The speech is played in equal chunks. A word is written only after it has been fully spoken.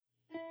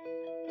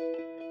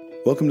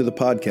Welcome to the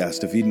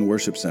podcast of Eden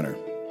Worship Center.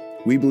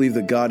 We believe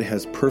that God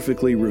has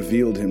perfectly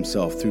revealed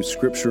himself through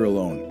Scripture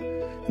alone,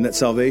 and that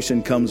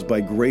salvation comes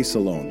by grace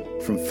alone,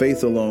 from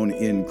faith alone,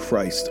 in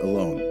Christ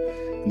alone,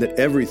 and that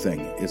everything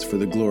is for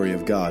the glory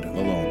of God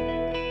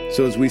alone.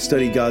 So as we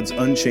study God's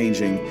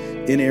unchanging,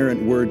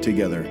 inerrant word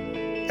together,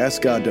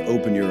 ask God to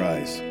open your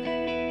eyes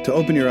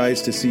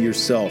to see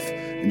yourself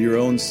and your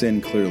own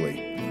sin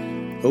clearly.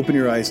 Open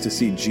your eyes to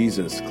see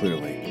Jesus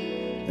clearly,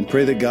 and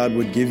pray that God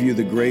would give you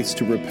the grace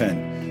to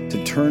repent,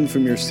 to turn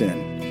from your sin,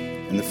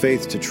 and the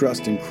faith to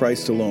trust in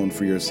Christ alone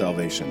for your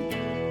salvation.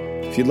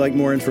 If you'd like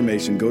more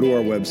information, go to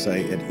our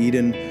website at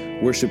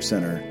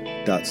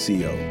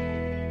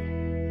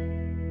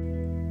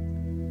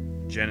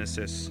edenworshipcenter.co.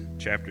 Genesis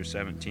chapter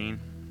 17.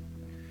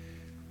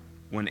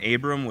 When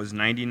Abram was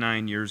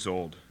 99 years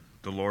old,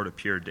 the Lord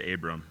appeared to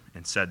Abram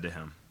and said to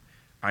him,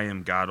 I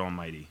am God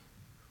Almighty.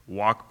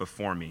 Walk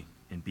before me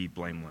and be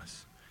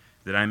blameless,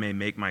 that I may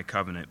make my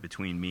covenant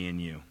between me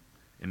and you,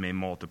 and may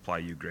multiply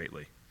you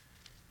greatly.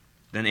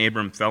 Then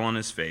Abram fell on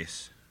his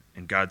face,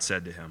 and God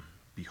said to him,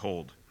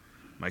 Behold,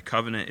 my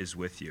covenant is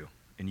with you,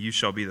 and you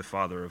shall be the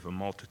father of a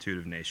multitude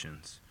of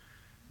nations.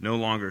 No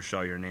longer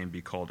shall your name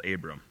be called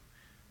Abram,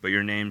 but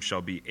your name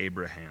shall be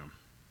Abraham,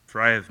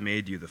 for I have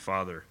made you the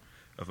father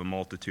of a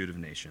multitude of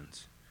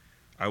nations.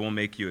 I will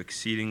make you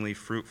exceedingly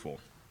fruitful,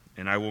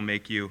 and I will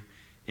make you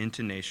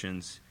into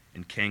nations,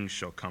 and kings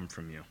shall come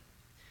from you.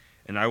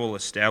 And I will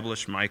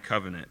establish my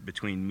covenant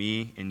between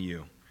me and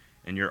you,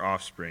 and your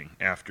offspring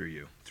after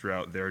you,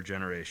 throughout their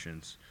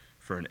generations,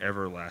 for an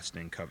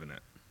everlasting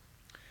covenant,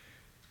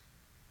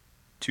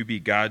 to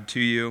be God to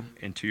you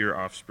and to your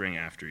offspring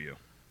after you.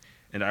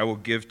 And I will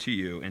give to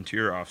you and to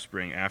your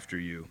offspring after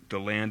you the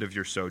land of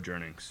your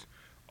sojournings,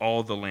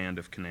 all the land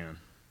of Canaan,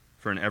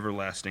 for an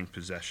everlasting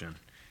possession,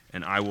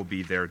 and I will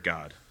be their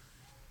God.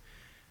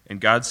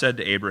 And God said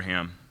to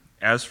Abraham,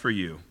 As for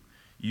you,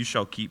 you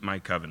shall keep my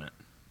covenant,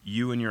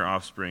 you and your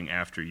offspring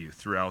after you,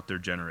 throughout their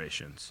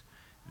generations.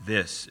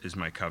 This is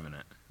my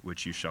covenant,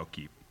 which you shall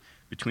keep,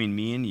 between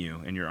me and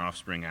you and your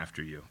offspring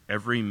after you.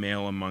 Every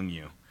male among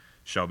you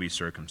shall be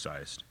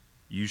circumcised.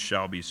 You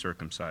shall be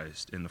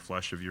circumcised in the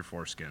flesh of your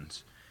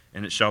foreskins,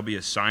 and it shall be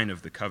a sign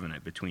of the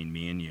covenant between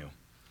me and you.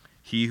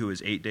 He who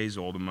is 8 days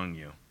old among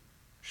you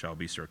shall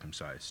be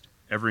circumcised.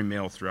 Every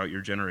male throughout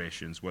your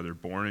generations, whether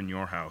born in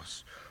your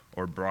house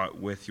or bought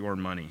with your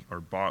money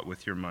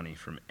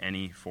from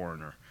any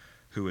foreigner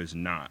who is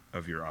not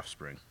of your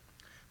offspring.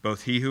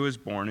 Both he who is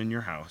born in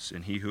your house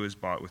and he who is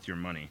bought with your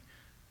money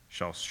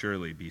shall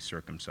surely be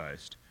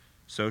circumcised.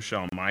 So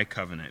shall my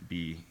covenant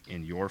be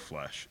in your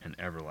flesh, an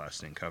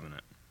everlasting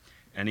covenant.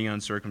 Any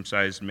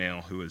uncircumcised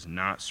male who is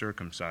not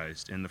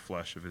circumcised in the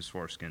flesh of his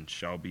foreskin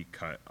shall be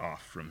cut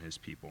off from his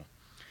people.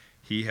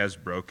 He has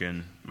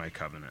broken my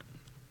covenant.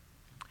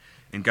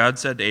 And God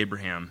said to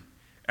Abraham,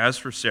 As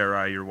for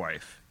Sarai your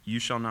wife, you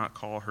shall not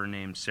call her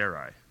name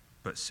Sarai,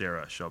 but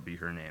Sarah shall be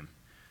her name.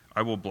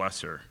 I will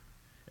bless her.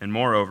 And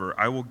moreover,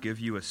 I will give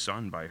you a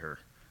son by her.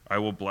 I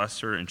will bless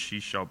her, and she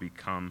shall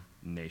become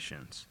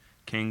nations.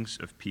 Kings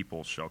of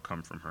peoples shall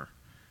come from her.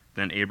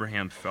 Then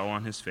Abraham fell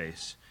on his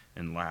face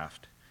and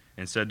laughed,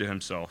 and said to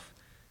himself,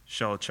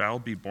 Shall a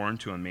child be born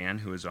to a man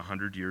who is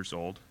 100 years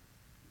old?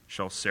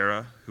 Shall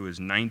Sarah, who is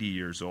 90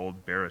 years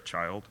old, bear a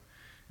child?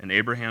 And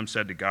Abraham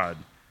said to God,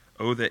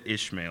 Oh, that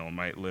Ishmael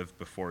might live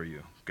before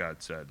you.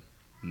 God said,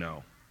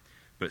 No,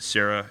 but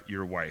Sarah,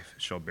 your wife,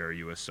 shall bear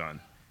you a son,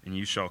 and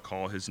you shall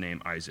call his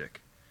name Isaac.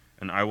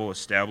 And I will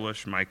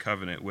establish my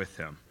covenant with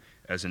him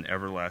as an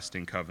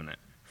everlasting covenant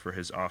for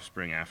his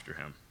offspring after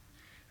him.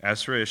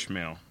 As for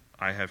Ishmael,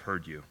 I have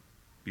heard you.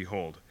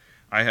 Behold,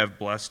 I have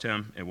blessed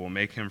him and will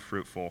make him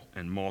fruitful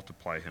and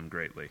multiply him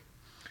greatly.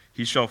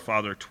 He shall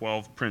father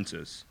 12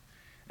 princes,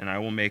 and I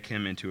will make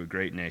him into a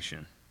great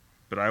nation.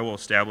 But I will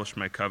establish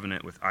my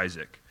covenant with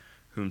Isaac,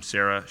 whom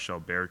Sarah shall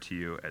bear to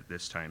you at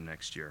this time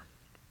next year.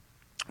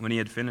 When he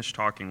had finished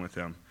talking with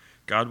him,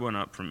 God went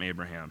up from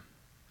Abraham.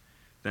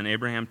 Then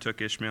Abraham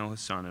took Ishmael his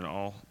son and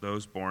all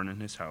those born in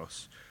his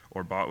house,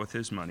 or bought with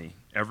his money,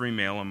 every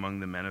male among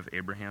the men of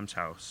Abraham's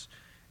house,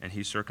 and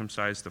he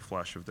circumcised the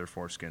flesh of their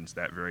foreskins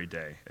that very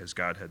day, as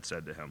God had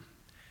said to him.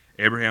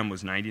 Abraham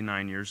was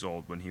 99 years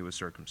old when he was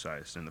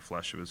circumcised in the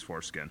flesh of his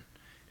foreskin,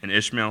 and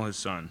Ishmael his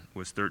son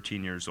was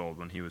 13 years old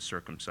when he was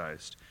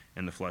circumcised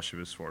in the flesh of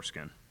his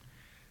foreskin.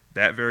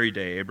 That very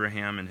day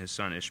Abraham and his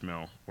son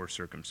Ishmael were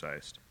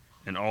circumcised.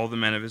 And all the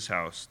men of his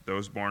house,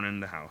 those born in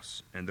the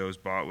house, and those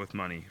bought with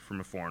money from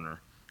a foreigner,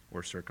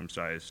 were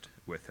circumcised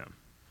with him.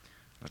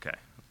 Okay,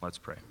 let's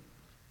pray.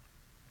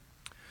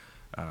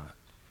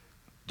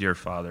 Dear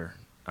Father,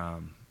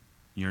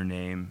 your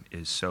name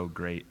is so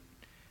great,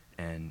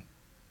 and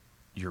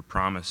your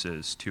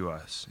promises to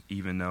us,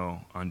 even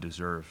though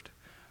undeserved,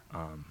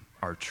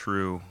 are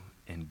true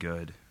and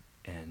good,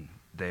 and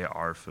they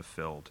are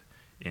fulfilled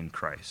in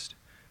Christ,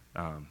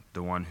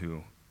 the one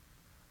who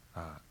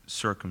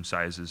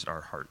circumcises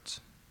our hearts.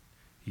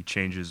 He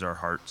changes our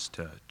hearts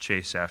to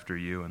chase after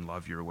you and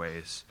love your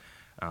ways,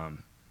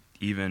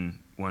 even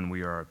when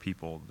we are a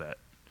people that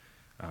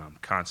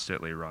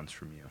constantly runs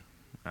from you.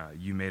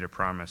 you made a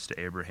promise to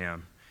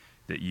Abraham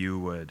that you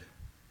would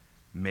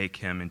make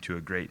him into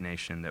a great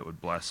nation that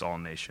would bless all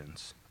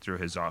nations through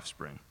his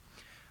offspring.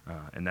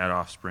 And that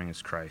offspring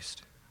is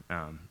Christ.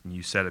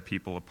 You set a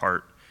people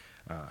apart,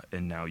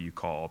 and now you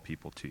call all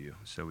people to you.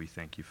 So we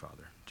thank you,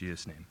 Father. In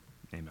Jesus' name,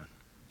 amen.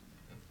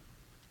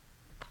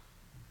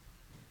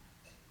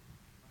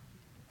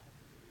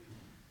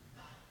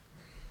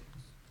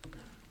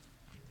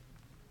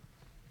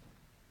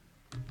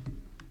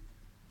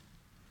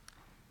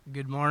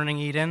 Good morning,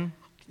 Eden.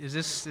 Is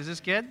this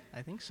good?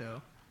 I think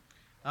so.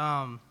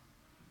 I'm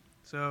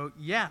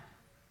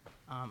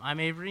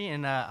Avery,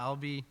 and I'll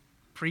be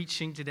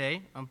preaching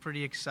today. I'm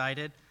pretty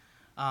excited.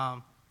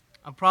 I'm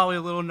probably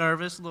a little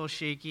nervous, a little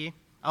shaky.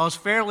 I was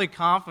fairly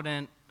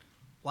confident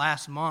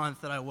last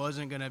month that I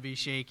wasn't going to be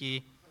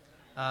shaky.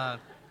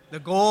 The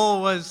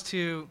goal was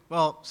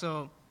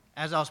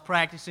as I was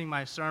practicing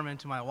my sermon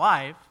to my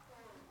wife,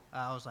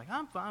 I was like,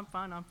 I'm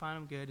fine,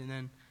 I'm good. And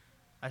then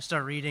I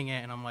start reading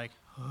it, and I'm like,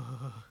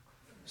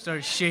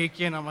 start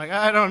shaking. I'm like,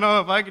 I don't know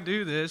if I can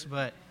do this,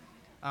 but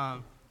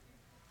the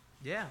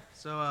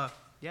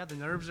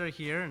nerves are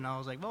here, and I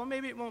was like, well,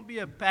 maybe it won't be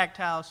a packed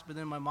house. But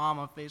then my mom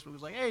on Facebook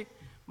was like, hey,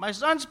 my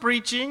son's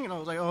preaching, and I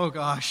was like, oh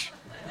gosh.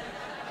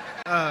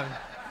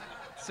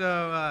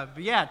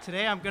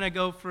 Today I'm gonna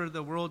go for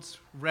the world's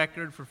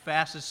record for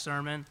fastest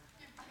sermon.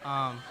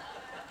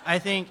 I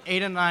think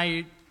Aiden and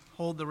I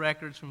hold the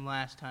records from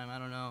last time. I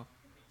don't know,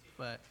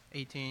 but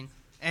 18.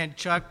 And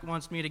Chuck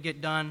wants me to get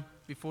done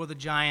before the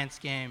Giants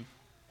game.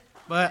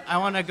 But I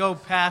want to go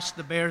past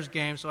the Bears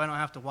game so I don't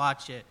have to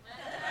watch it.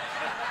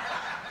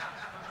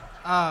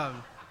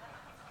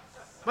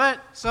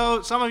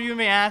 So some of you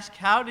may ask,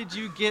 how did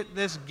you get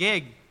this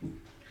gig?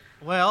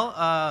 Well,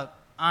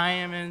 I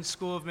am in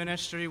school of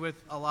ministry with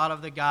a lot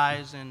of the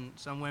guys and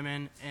some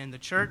women in the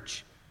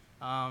church.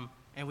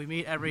 And we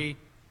meet every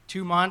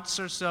 2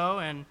 months or so,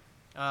 and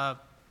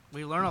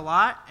we learn a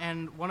lot.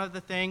 And one of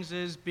the things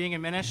is being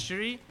in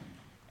ministry.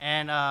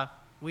 And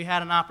we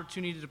had an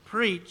opportunity to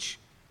preach,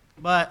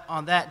 but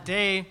on that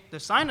day, the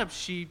sign-up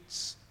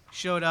sheets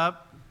showed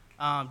up.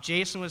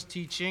 Jason was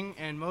teaching,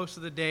 and most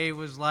of the day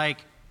was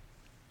like,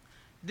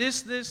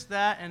 this,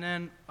 that, and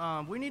then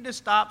we need to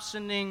stop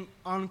sending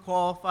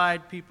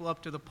unqualified people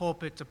up to the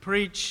pulpit to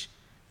preach,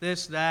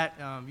 this, that.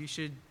 You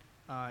should,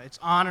 it's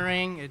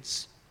honoring,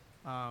 it's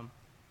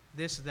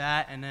this,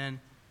 that, and then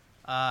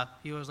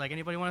he was like,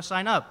 anybody want to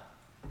sign up?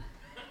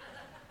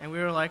 And we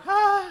were like,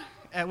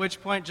 At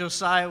which point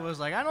Josiah was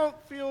like, I don't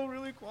feel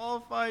really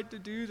qualified to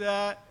do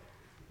that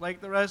like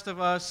the rest of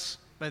us.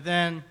 But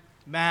then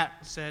Matt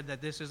said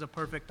that this is a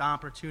perfect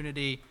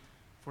opportunity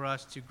for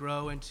us to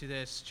grow into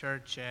this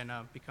church and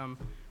become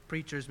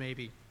preachers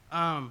maybe.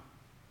 So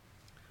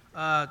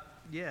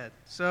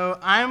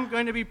I'm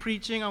going to be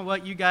preaching on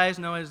what you guys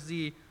know as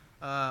the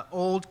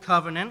Old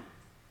Covenant.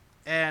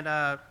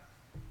 And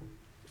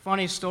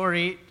funny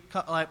story,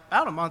 like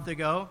about a month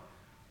ago,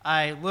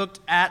 I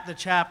looked at the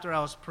chapter I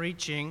was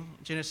preaching,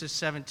 Genesis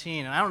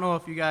 17, and I don't know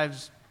if you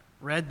guys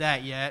read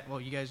that yet. Well,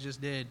 you guys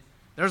just did.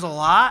 There's a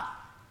lot,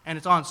 and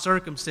it's on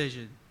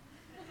circumcision.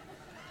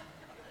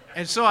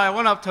 And so I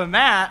went up to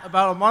Matt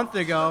about a month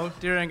ago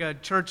during a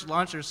church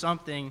lunch or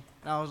something,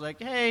 and I was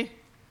like, hey,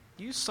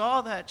 you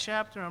saw that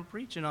chapter I'm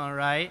preaching on,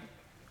 right?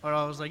 Or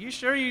I was like, you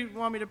sure you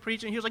want me to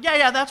preach it? And he was like,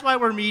 yeah, that's why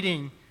we're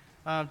meeting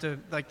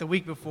the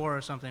week before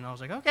or something. I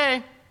was like,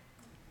 okay.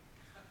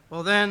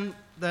 Well, then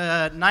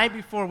the night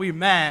before we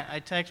met, I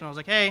texted him. I was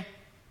like, hey,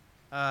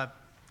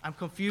 I'm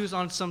confused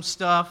on some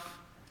stuff.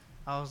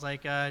 I was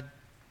like, can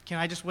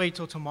I just wait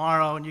till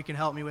tomorrow and you can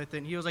help me with it?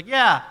 And he was like,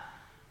 yeah.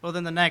 Well,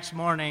 then the next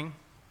morning,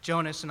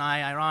 Jonas and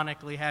I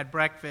ironically had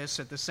breakfast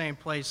at the same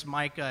place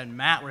Micah and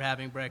Matt were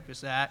having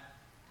breakfast at.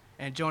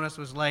 And Jonas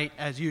was late,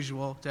 as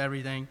usual, to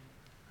everything.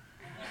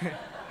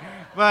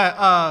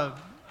 But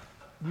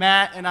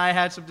Matt and I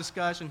had some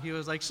discussion. He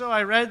was like, so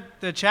I read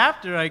the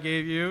chapter I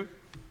gave you.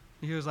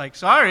 He was like,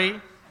 sorry.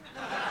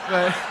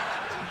 But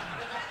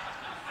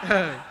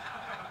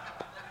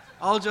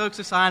all jokes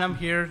aside, I'm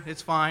here.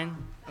 It's fine.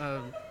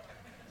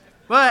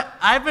 But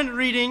I've been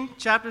reading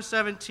chapter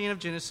 17 of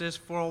Genesis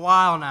for a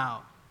while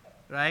now,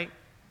 right?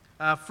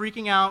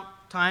 Freaking out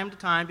time to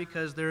time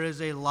because there is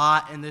a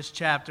lot in this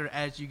chapter,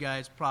 as you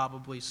guys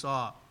probably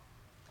saw.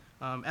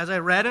 As I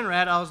read,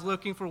 I was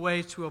looking for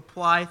ways to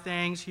apply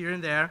things here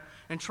and there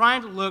and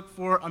trying to look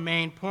for a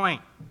main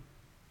point.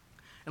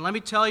 And let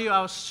me tell you,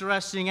 I was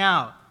stressing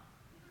out.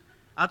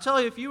 I'll tell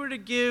you, if you were to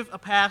give a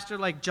pastor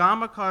like John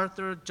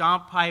MacArthur,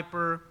 John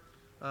Piper,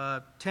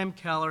 Tim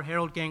Keller,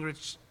 Harold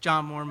Gingrich,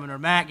 John Mormon, or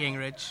Matt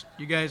Gingrich,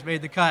 you guys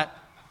made the cut,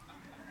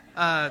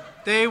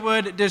 they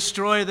would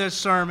destroy this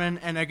sermon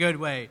in a good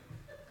way.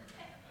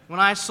 When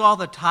I saw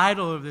the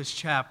title of this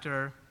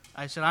chapter,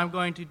 I said, I'm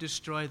going to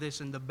destroy this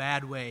in the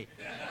bad way.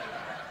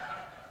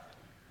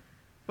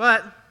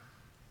 But,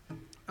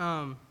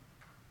 all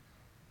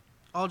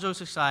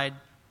jokes aside,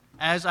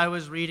 as I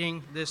was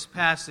reading this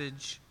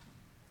passage,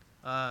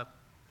 I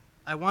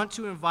want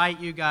to invite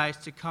you guys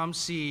to come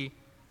see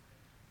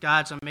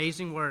God's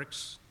amazing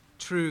works,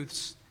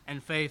 truths,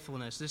 and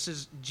faithfulness. This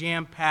is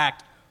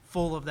jam-packed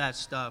full of that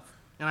stuff,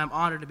 and I'm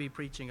honored to be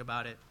preaching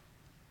about it.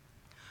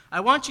 I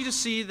want you to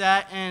see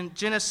that in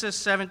Genesis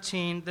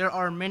 17, there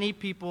are many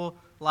people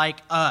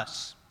like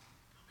us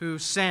who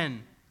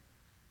sin,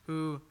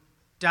 who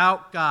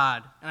doubt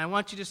God. And I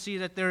want you to see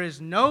that there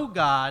is no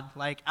God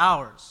like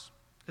ours,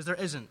 because there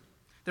isn't.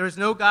 There is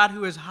no God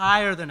who is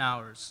higher than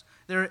ours.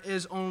 There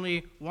is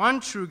only one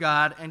true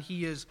God, and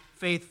he is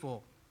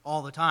faithful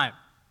all the time.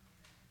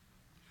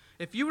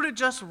 If you were to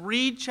just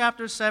read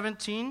chapter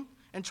 17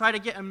 and try to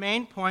get a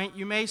main point,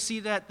 you may see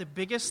that the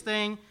biggest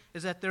thing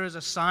is that there is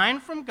a sign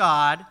from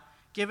God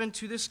given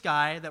to this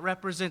guy that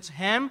represents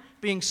him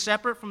being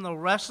separate from the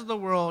rest of the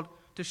world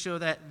to show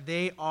that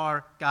they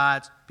are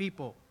God's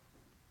people.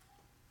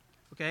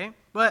 Okay?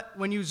 But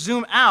when you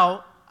zoom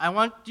out, I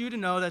want you to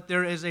know that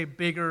there is a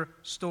bigger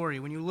story.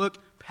 When you look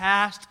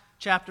past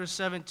chapter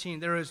 17,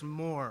 there is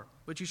more,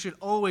 which you should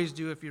always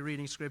do if you're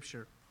reading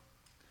Scripture.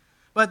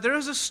 But there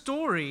is a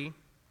story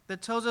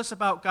that tells us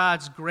about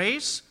God's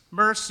grace,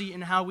 mercy,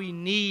 and how we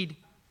need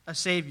a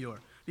Savior.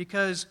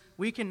 Because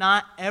we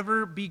cannot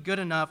ever be good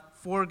enough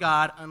for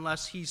God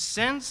unless he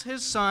sends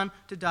his Son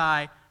to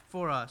die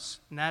for us.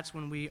 And that's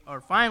when we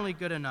are finally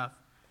good enough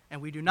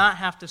and we do not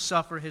have to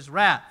suffer his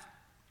wrath.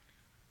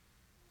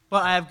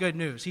 But I have good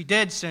news. He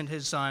did send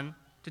his Son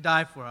to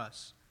die for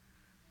us,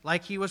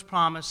 like he was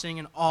promising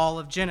in all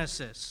of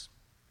Genesis,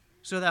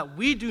 so that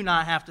we do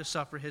not have to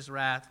suffer his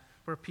wrath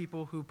for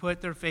people who put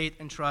their faith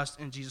and trust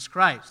in Jesus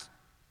Christ.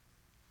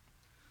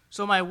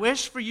 So my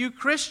wish for you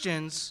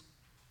Christians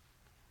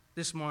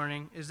this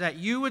morning is that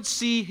you would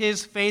see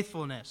his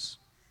faithfulness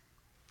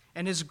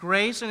and his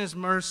grace and his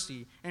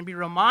mercy and be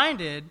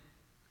reminded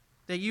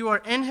that you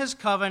are in his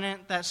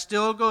covenant that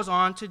still goes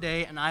on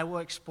today, and I will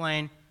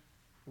explain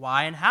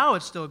why and how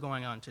it's still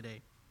going on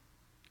today.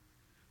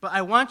 But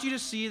I want you to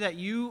see that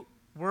you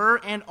were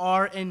and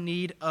are in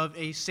need of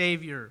a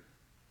Savior.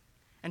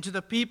 And to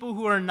the people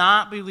who are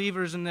not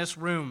believers in this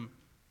room,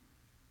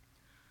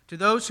 to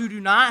those who do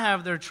not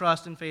have their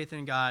trust and faith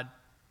in God,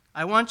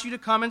 I want you to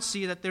come and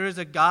see that there is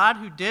a God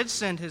who did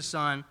send his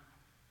Son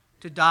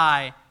to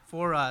die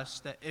for us,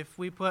 that if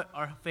we put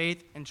our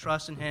faith and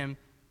trust in him,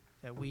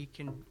 that we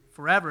can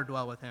forever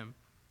dwell with him.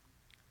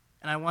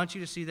 And I want you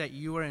to see that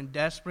you are in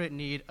desperate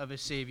need of a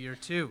Savior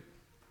too.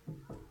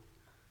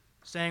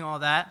 Saying all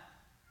that,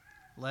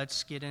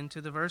 let's get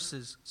into the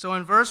verses. So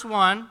in verse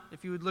 1,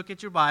 if you would look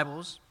at your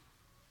Bibles,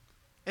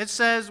 it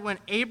says, when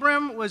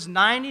Abram was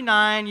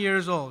 99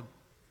 years old.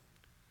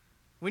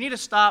 We need to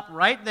stop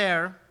right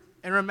there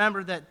and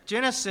remember that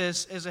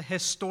Genesis is a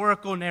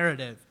historical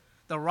narrative.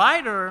 The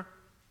writer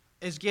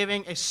is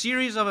giving a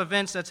series of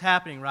events that's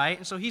happening, right?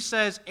 And so he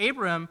says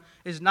Abram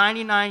is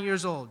 99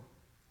 years old.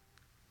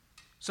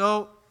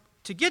 So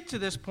to get to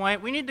this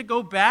point, we need to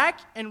go back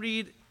and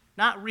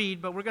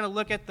but we're going to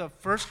look at the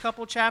first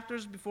couple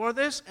chapters before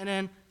this and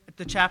then at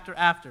the chapter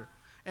after.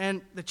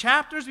 And the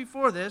chapters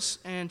before this,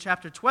 in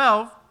chapter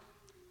 12,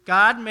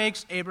 God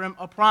makes Abram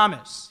a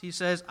promise. He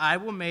says, I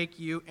will make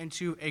you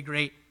into a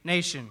great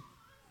nation.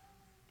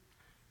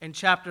 In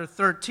chapter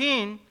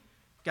 13,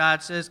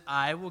 God says,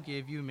 I will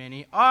give you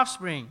many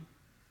offspring.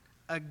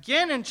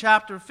 Again in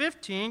chapter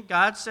 15,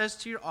 God says,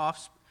 to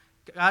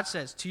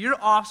your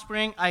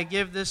offspring I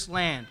give this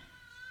land.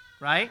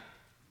 Right?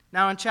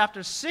 Now in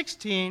chapter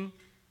 16,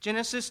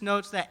 Genesis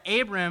notes that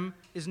Abram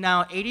is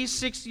now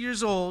 86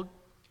 years old,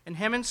 and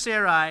him and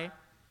Sarai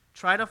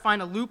try to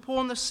find a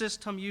loophole in the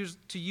system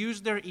to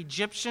use their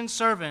Egyptian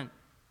servant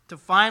to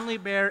finally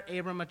bear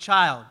Abram a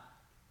child.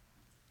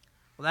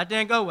 Well, that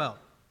didn't go well.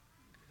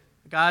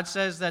 God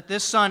says that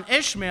this son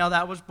Ishmael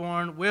that was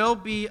born will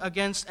be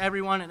against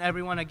everyone and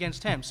everyone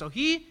against him. So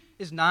he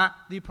is not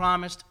the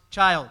promised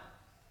child.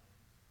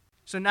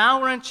 So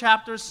now we're in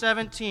chapter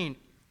 17,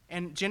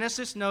 and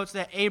Genesis notes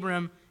that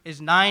Abram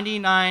is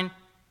 99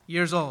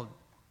 years old.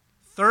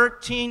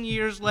 13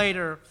 years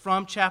later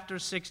from chapter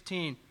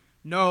 16,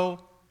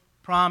 no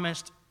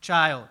promised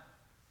child.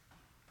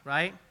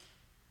 Right?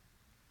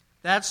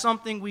 That's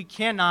something we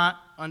cannot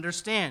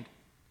understand.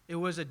 It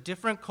was a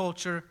different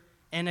culture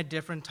in a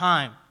different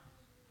time.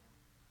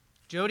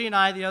 Jody and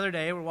I the other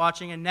day were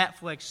watching a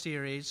Netflix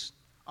series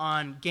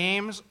on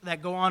games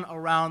that go on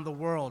around the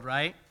world,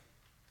 right?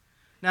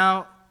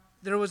 Now,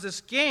 there was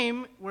this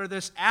game where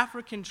this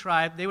African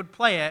tribe, they would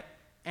play it,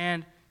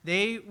 and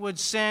they would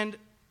send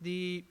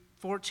the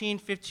 14,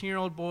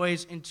 15-year-old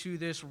boys into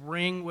this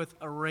ring with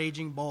a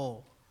raging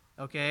bull,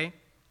 okay?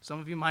 Some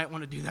of you might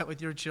want to do that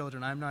with your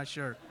children, I'm not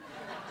sure.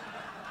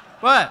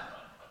 But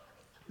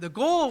the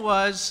goal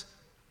was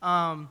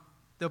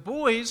the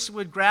boys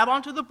would grab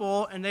onto the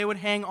bull and they would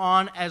hang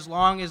on as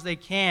long as they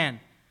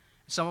can.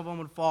 Some of them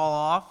would fall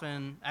off,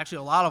 and actually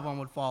a lot of them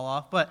would fall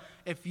off. But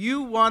if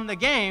you won the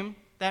game,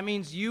 that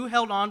means you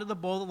held on to the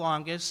bull the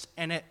longest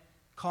and it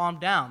calmed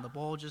down. The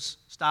bull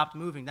just stopped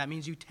moving. That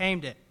means you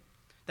tamed it.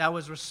 That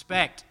was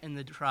respect in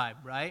the tribe,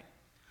 right?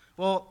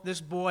 Well, this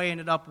boy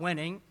ended up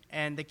winning,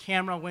 and the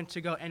camera went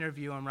to go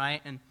interview him,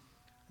 right? And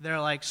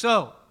they're like,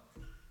 so,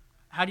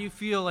 how do you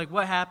feel? Like,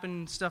 what happened?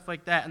 And stuff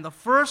like that. And the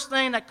first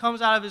thing that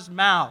comes out of his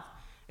mouth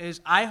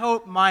is, I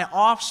hope my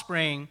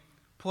offspring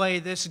play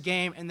this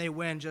game and they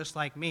win just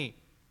like me.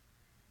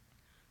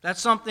 That's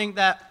something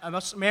that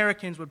us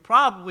Americans would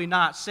probably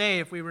not say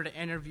if we were to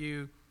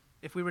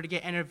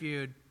get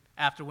interviewed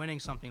after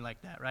winning something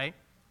like that, right?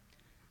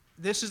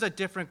 This is a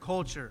different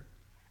culture.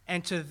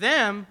 And to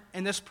them,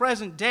 in this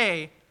present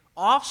day,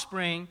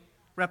 offspring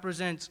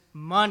represents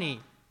money,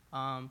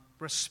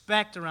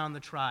 respect around the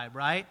tribe,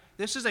 right?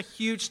 This is a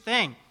huge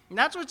thing. And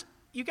that's what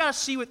you got to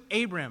see with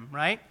Abram,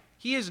 right?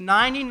 He is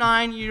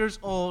 99 years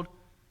old,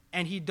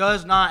 and he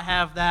does not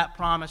have that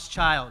promised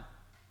child.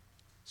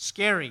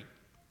 Scary.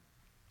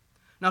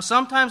 Now,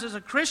 sometimes as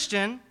a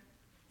Christian,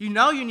 you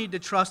know you need to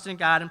trust in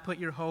God and put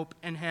your hope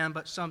in Him,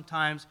 but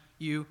sometimes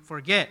you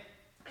forget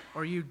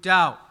or you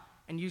doubt,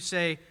 and you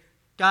say,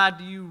 God,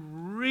 do you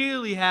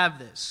really have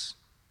this?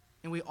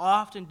 And we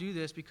often do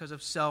this because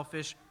of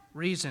selfish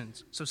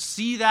reasons. So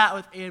see that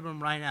with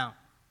Abram right now.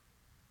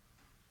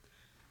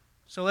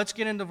 So let's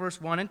get into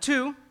verse 1 and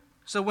 2.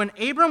 So when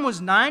Abram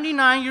was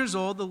 99 years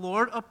old, the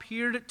Lord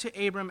appeared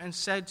to Abram and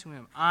said to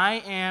him,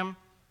 I am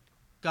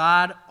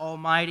God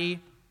Almighty,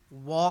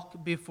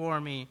 walk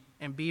before me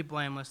and be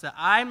blameless, that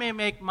I may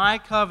make my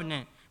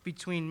covenant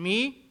between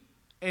me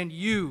and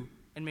you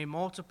and may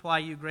multiply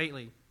you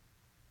greatly.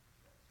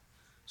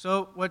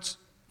 So what's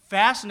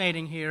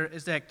fascinating here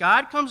is that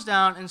God comes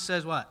down and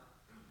says what?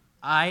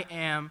 I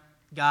am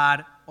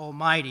God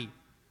Almighty.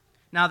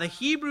 Now the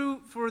Hebrew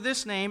for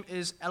this name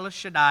is El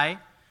Shaddai,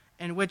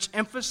 and which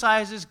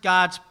emphasizes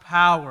God's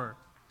power.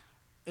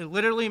 It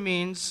literally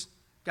means,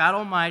 God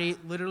Almighty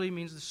literally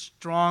means the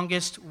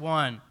strongest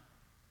one.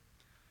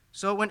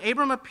 So when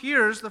Abram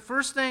appears,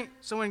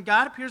 when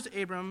God appears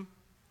to Abram,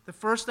 the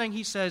first thing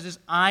he says is,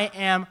 I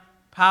am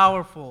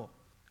powerful.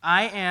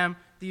 I am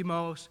the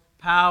most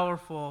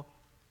powerful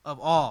of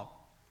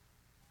all.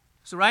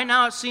 So right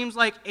now it seems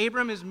like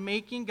Abram is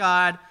making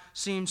God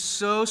seem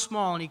so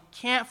small and he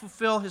can't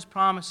fulfill his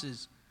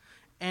promises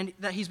and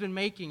that he's been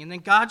making. And then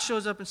God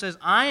shows up and says,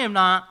 I am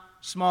not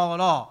small at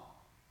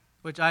all,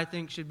 which I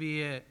think should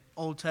be an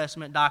Old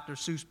Testament Dr.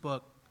 Seuss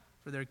book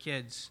for their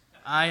kids.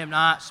 I am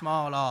not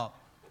small at all.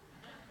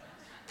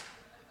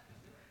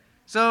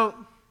 So,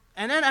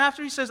 and then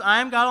after he says,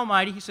 I am God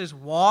Almighty, he says,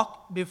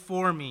 walk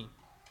before me.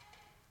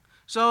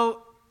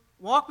 So,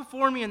 walk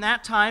before me in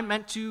that time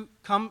meant to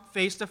come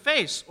face to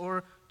face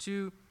or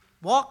to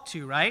walk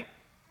to, right?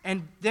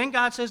 And then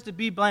God says to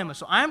be blameless.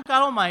 So, I am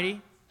God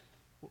Almighty,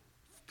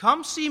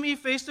 come see me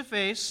face to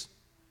face,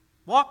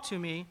 walk to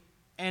me,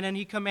 and then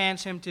he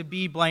commands him to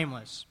be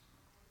blameless,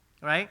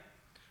 right?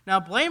 Now,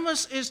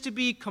 blameless is to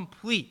be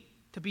complete,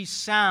 to be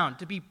sound,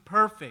 to be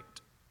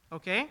perfect,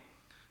 okay?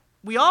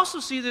 We also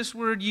see this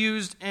word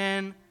used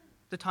in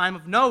the time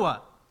of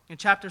Noah. In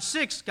chapter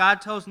 6, God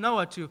tells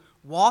Noah to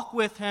walk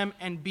with him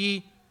and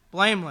be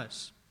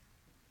blameless.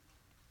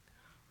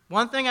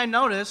 One thing I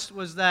noticed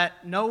was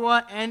that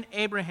Noah and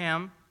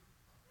Abraham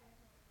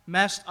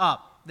messed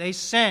up. They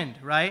sinned,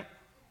 right?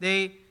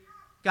 They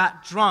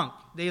got drunk.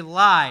 They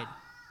lied.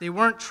 They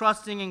weren't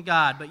trusting in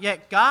God. But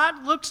yet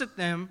God looks at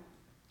them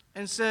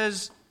and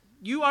says,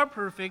 you are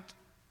perfect.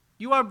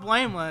 You are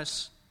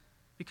blameless.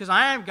 Because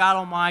I am God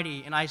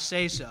Almighty, and I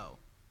say so.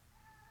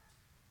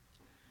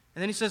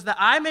 And then he says, that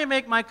I may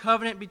make my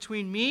covenant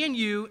between me and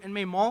you, and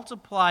may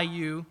multiply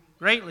you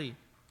greatly.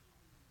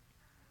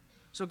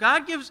 So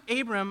God gives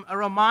Abram a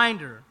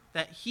reminder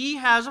that he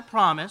has a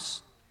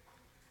promise,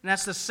 and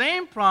that's the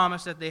same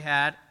promise that they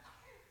had,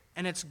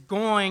 and it's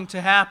going to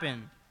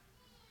happen.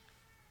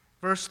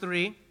 Verse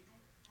 3,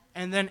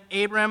 and then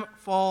Abram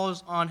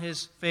falls on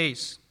his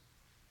face.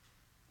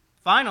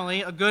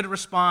 Finally, a good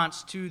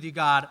response to the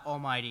God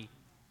Almighty.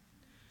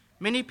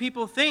 Many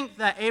people think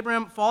that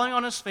Abram falling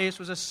on his face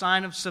was a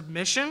sign of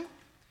submission,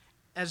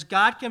 as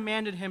God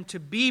commanded him to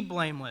be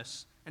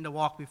blameless and to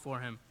walk before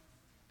him.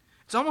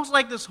 It's almost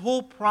like this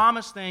whole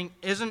promise thing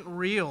isn't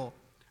real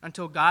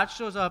until God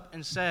shows up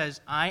and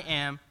says, I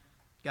am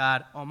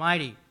God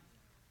Almighty.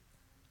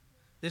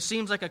 This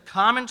seems like a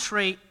common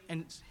trait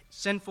in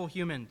sinful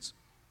humans.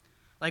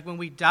 Like when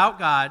we doubt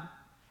God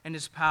and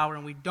His power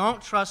and we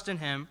don't trust in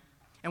Him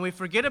and we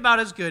forget about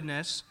His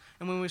goodness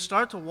and when we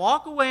start to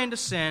walk away into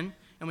sin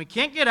and we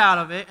can't get out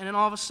of it, and then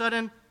all of a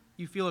sudden,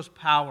 you feel His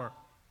power.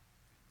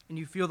 And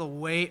you feel the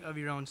weight of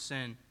your own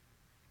sin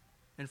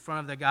in front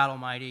of the God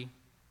Almighty,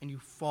 and you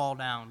fall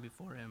down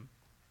before Him.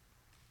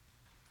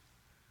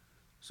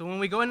 So when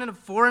we go into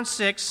 4 and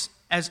 6,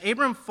 as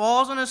Abram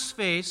falls on his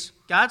face,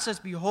 God says,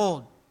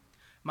 behold,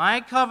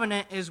 my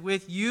covenant is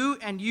with you,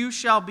 and you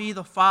shall be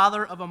the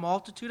father of a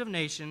multitude of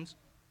nations.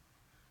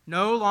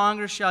 No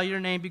longer shall your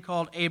name be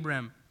called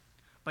Abram,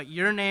 but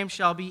your name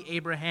shall be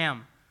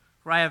Abraham.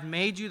 For I have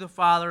made you the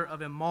father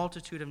of a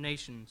multitude of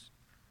nations.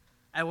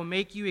 I will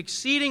make you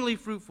exceedingly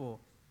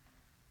fruitful,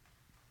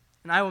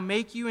 and I will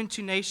make you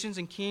into nations,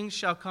 and kings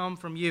shall come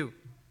from you.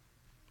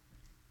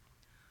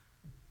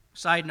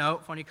 Side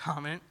note, funny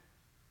comment.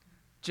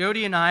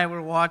 Jody and I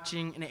were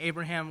watching an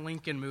Abraham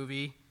Lincoln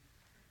movie,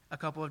 a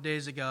couple of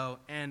days ago,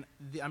 and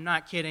I'm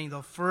not kidding,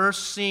 the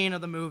first scene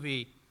of the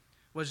movie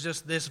was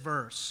just this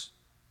verse.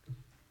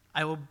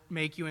 I will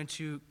make you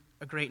into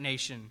a great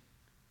nation.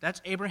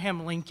 That's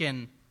Abraham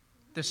Lincoln,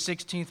 the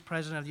 16th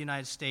president of the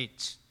United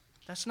States.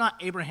 That's not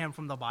Abraham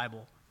from the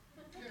Bible.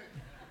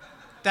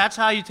 That's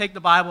how you take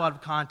the Bible out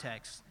of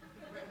context.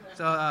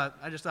 So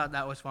I just thought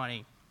that was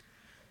funny.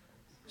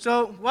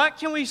 So what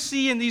can we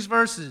see in these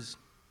verses?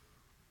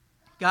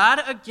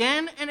 God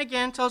again and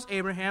again tells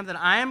Abraham that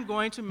I am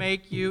going to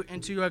make you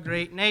into a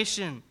great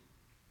nation.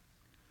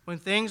 When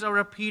things are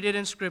repeated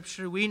in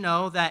Scripture, we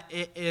know that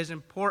it is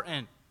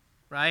important,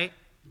 right?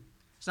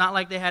 It's not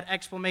like they had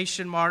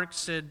exclamation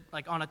marks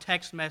like on a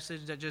text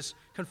message that just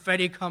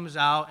confetti comes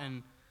out,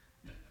 and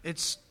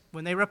it's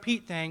when they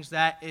repeat things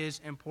that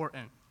is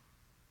important.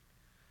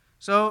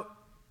 So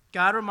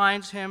God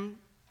reminds him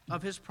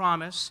of his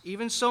promise,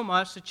 even so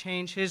much to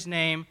change his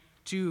name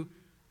to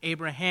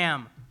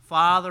Abraham,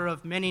 father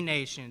of many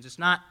nations. It's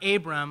not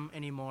Abram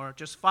anymore,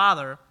 just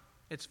father.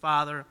 It's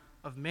father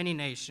of many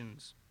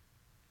nations.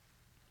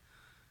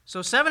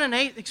 So 7 and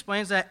 8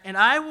 explains that, and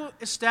I will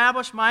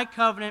establish my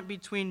covenant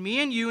between me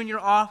and you and your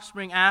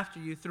offspring after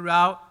you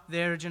throughout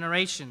their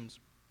generations,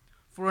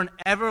 for an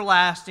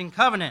everlasting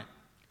covenant,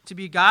 to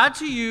be God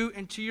to you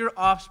and to your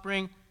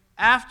offspring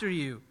after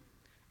you,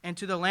 and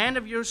to the land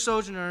of your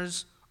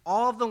sojourners,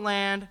 all of the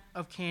land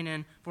of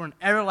Canaan, for an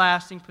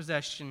everlasting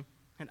possession,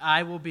 and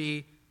I will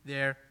be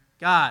their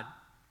God.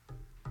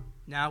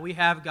 Now we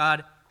have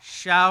God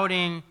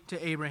shouting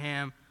to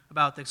Abraham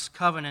about this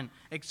covenant,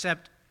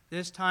 except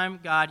this time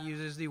God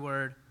uses the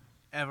word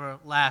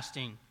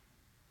everlasting.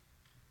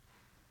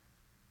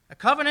 A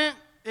covenant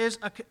is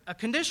a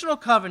conditional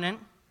covenant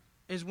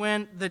is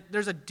when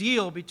there's a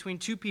deal between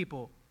two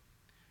people,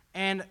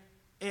 and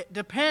it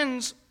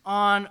depends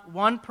on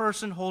one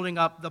person holding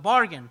up the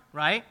bargain,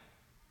 right?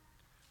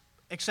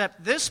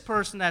 Except this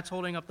person that's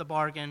holding up the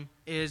bargain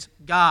is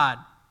God.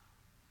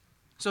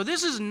 So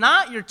this is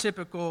not your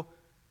typical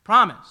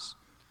promise.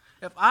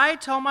 If I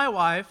tell my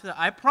wife that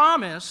I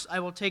promise I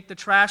will take the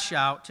trash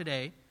out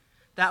today,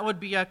 that would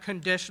be a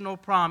conditional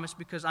promise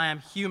because I am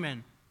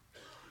human.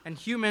 And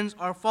humans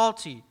are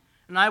faulty.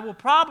 And I will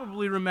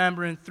probably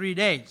remember in 3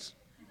 days.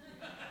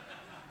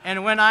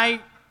 And when I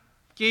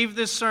gave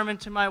this sermon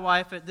to my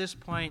wife at this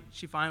point,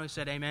 she finally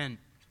said amen.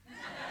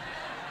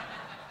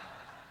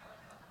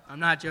 I'm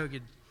not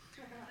joking.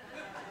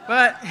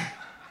 But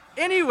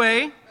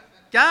anyway,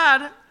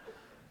 God,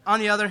 on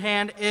the other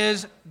hand,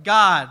 is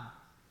God.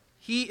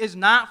 He is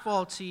not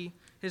faulty.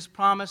 His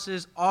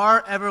promises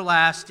are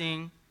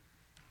everlasting,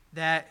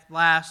 that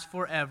last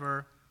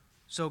forever.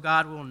 So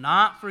God will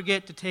not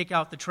forget to take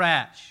out the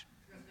trash.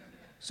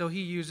 So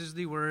he uses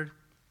the word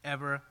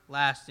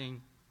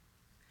everlasting.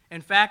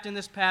 In fact, in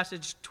this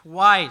passage,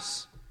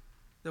 twice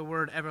the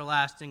word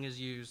everlasting is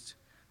used.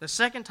 The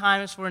second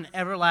time is for an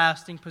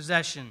everlasting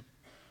possession,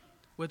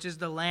 which is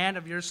the land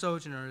of your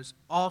sojourners,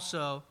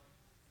 also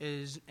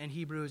is in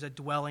Hebrew is a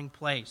dwelling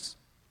place.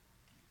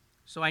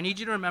 So I need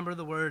you to remember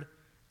the word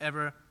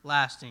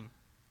everlasting.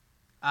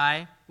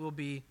 I will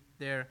be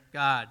their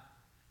God.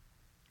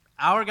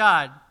 Our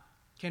God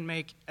can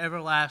make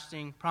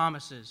everlasting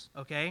promises,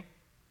 okay?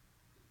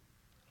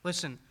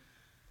 Listen,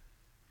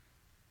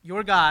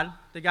 your God,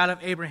 the God of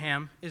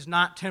Abraham, is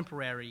not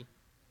temporary.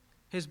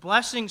 His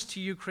blessings to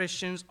you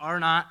Christians are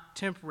not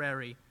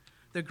temporary.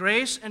 The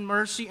grace and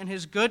mercy and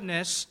his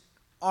goodness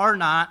are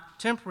not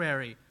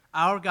temporary.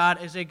 Our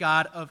God is a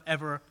God of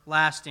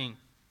everlasting.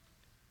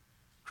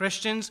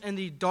 Christians, in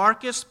the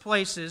darkest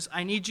places,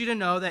 I need you to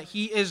know that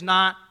he is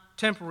not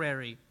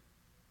temporary.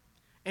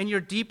 In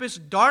your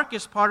deepest,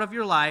 darkest part of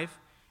your life,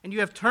 and you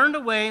have turned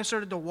away and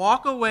started to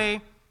walk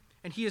away,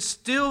 and he is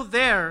still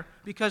there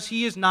because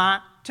he is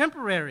not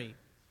temporary.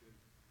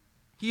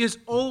 He is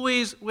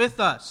always with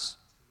us.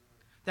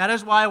 That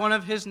is why one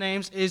of his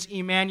names is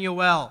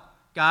Emmanuel,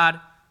 God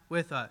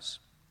with us.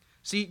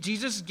 See,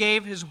 Jesus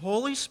gave his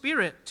Holy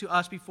Spirit to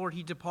us before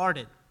he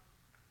departed.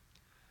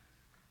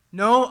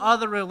 No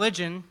other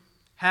religion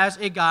has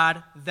a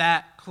God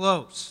that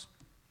close.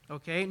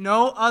 Okay?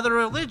 No other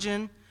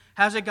religion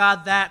has a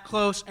God that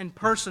close and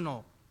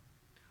personal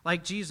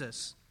like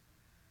Jesus.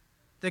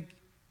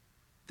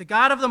 The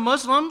God of the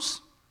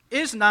Muslims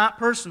is not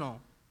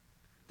personal.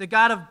 The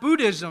God of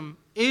Buddhism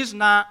is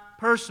not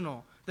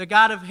personal. The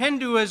God of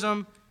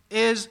Hinduism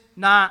is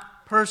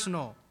not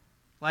personal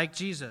like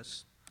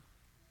Jesus.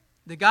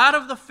 The God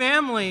of the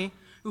family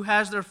who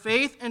has their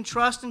faith and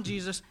trust in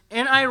Jesus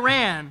in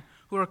Iran,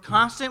 who are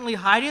constantly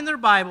hiding their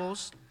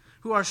Bibles,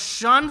 who are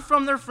shunned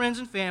from their friends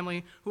and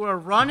family, who are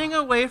running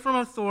away from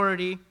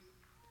authority,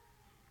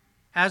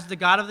 has the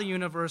God of the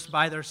universe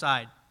by their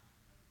side.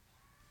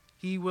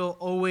 He will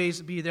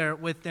always be there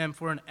with them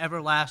for an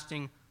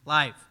everlasting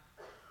life.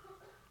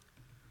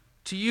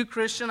 To you,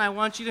 Christian, I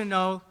want you to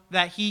know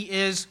that he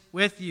is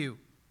with you.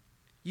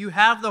 You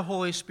have the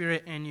Holy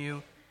Spirit in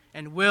you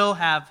and will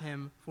have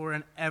him for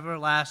an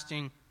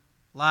everlasting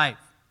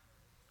life.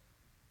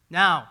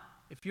 Now,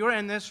 if you're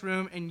in this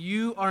room and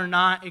you are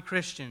not a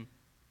Christian,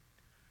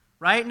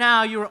 Right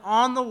now, you are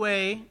on the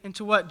way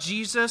into what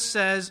Jesus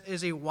says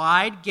is a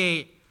wide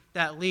gate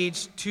that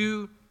leads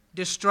to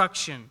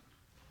destruction,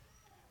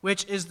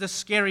 which is the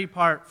scary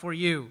part for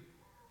you.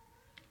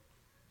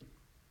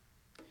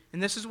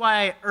 And this is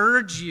why I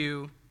urge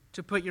you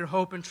to put your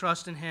hope and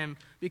trust in Him,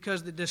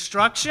 because the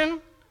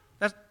destruction,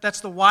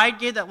 that's the wide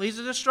gate that leads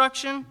to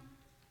destruction,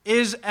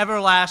 is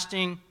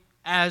everlasting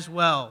as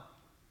well.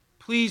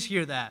 Please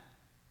hear that.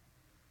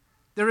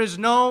 There is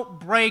no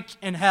break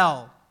in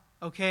hell,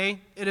 okay?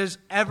 It is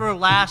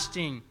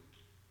everlasting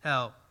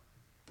hell.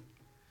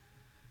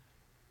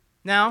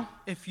 Now,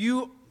 if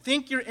you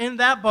think you're in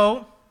that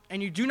boat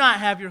and you do not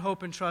have your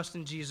hope and trust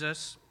in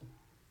Jesus,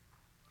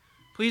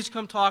 please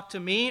come talk to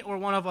me or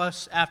one of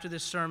us after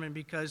this sermon,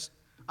 because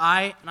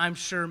and I'm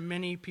sure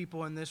many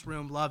people in this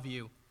room love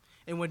you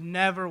and would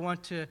never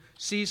want to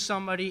see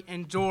somebody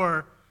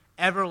endure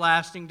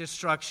everlasting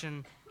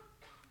destruction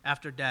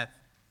after death.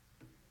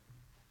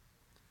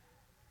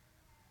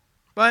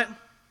 But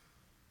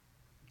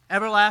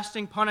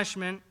everlasting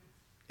punishment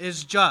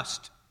is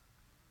just.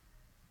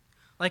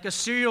 Like a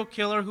serial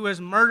killer who has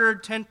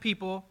murdered 10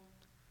 people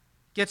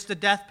gets the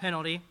death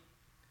penalty,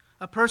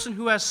 a person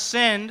who has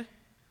sinned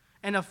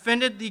and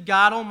offended the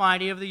God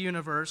Almighty of the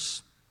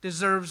universe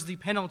deserves the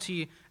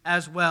penalty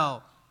as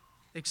well,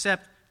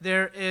 except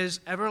there is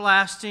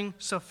everlasting,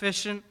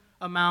 sufficient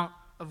amount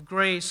of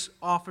grace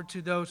offered to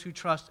those who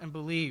trust and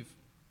believe.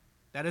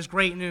 That is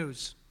great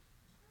news.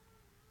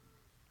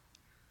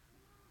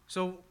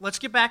 So let's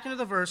get back into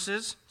the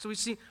verses. So we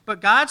see,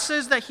 but God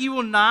says that He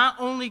will not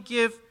only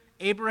give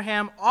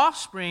Abraham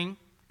offspring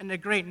and a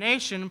great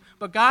nation,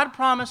 but God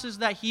promises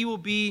that He will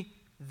be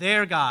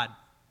their God.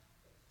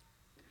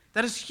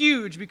 That is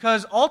huge,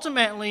 because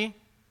ultimately,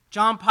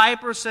 John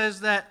Piper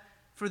says that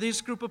for this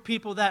group of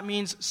people, that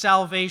means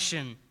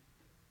salvation.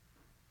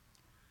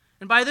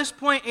 And by this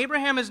point,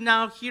 Abraham is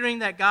now hearing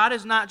that God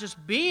is not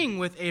just being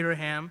with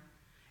Abraham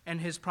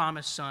and his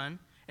promised son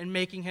and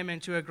making him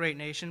into a great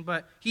nation,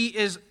 but He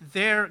is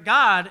their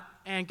God,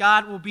 and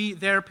God will be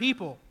their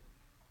people.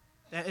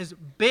 That is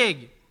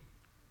big.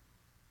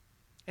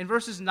 In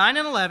verses 9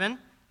 and 11,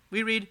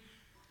 we read,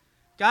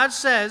 God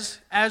says,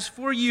 "As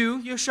for you,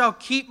 you shall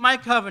keep my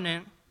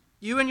covenant,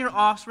 you and your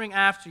offspring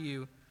after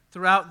you,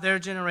 throughout their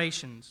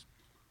generations.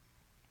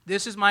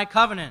 This is my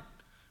covenant,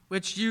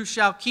 which you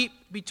shall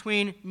keep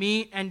between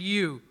me and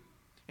you,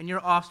 and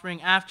your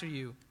offspring after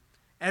you.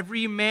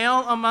 Every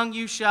male among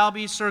you shall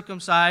be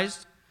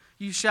circumcised.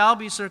 You shall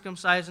be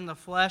circumcised in the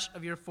flesh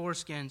of your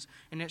foreskins,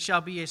 and it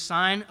shall be a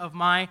sign of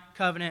my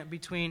covenant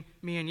between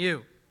me and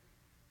you."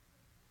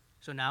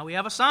 So now we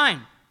have a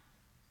sign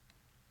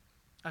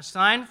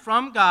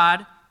from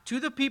God to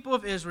the people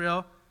of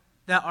Israel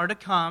that are to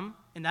come,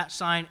 and that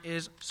sign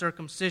is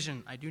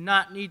circumcision. I do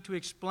not need to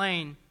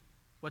explain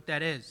what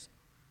that is.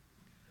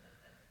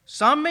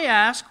 Some may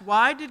ask,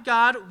 why did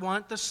God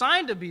want the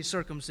sign to be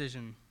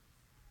circumcision?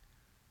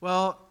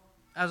 Well,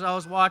 as I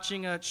was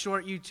watching a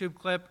short YouTube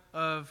clip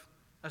of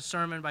a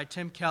sermon by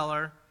Tim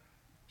Keller,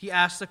 he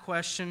asked the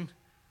question,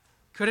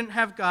 couldn't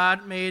have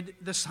God made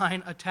the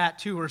sign a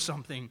tattoo or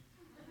something?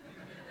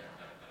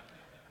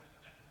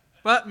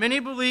 But many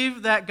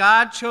believe that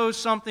God chose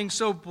something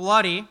so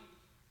bloody,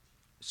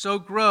 so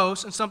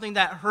gross, and something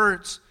that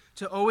hurts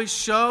to always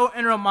show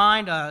and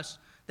remind us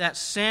that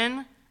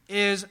sin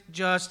is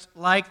just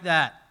like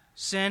that.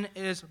 Sin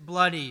is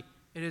bloody,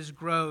 it is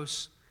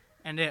gross,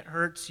 and it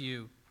hurts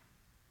you.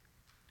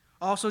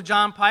 Also,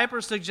 John Piper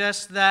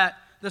suggests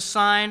that the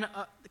sign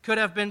could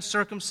have been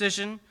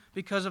circumcision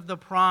because of the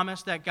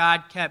promise that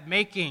God kept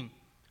making.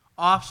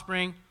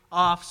 Offspring,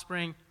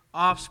 offspring,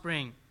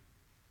 offspring.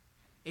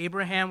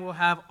 Abraham will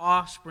have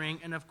offspring,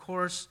 and of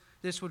course,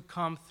 this would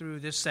come through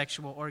this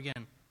sexual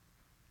organ.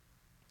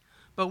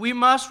 But we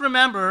must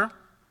remember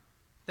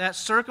that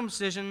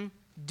circumcision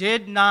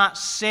did not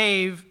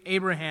save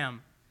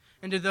Abraham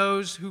and to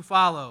those who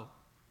follow.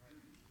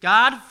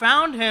 God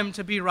found him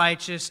to be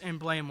righteous and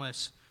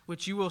blameless,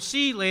 which you will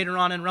see later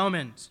on in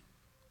Romans.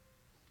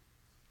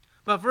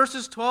 But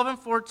verses 12 and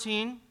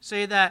 14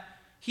 say that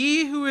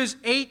he who is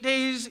 8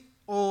 days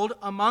old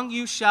among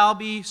you shall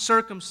be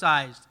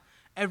circumcised.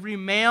 Every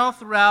male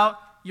throughout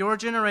your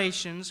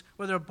generations,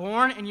 whether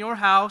born in your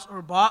house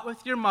or bought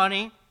with your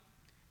money,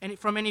 and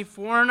from any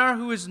foreigner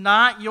who is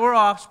not your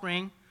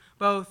offspring,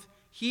 both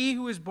he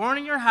who is born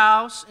in your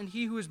house and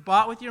he who is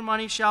bought with your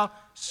money shall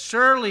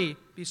surely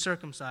be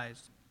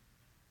circumcised.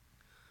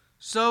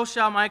 So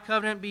shall my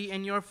covenant be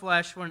in your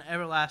flesh for an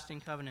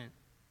everlasting covenant.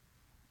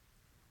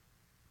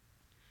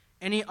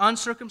 Any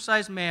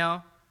uncircumcised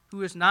male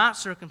who is not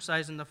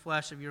circumcised in the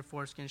flesh of your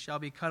foreskin shall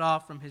be cut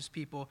off from his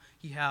people.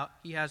 He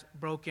has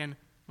broken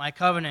my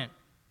covenant.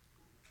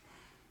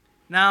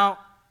 Now,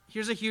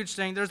 here's a huge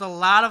thing. There's a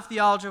lot of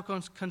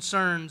theological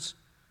concerns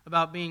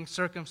about being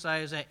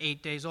circumcised at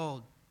 8 days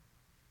old.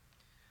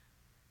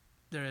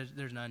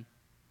 There's none.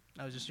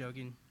 I was just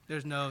joking.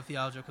 There's no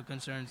theological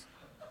concerns.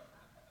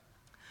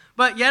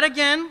 But yet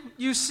again,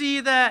 you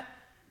see that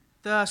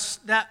the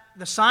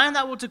sign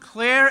that will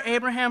declare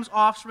Abraham's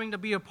offspring to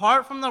be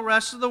apart from the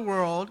rest of the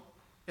world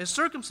is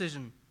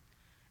circumcision.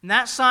 And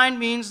that sign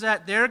means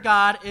that their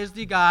God is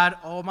the God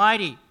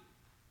Almighty.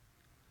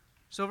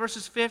 So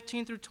verses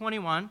 15 through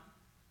 21.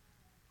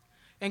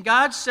 And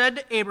God said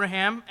to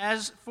Abraham,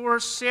 as for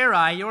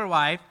Sarai, your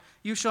wife,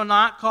 you shall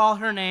not call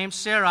her name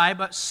Sarai,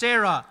 but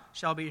Sarah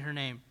shall be her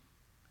name.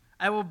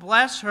 I will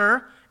bless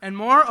her, and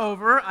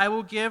moreover, I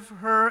will give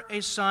you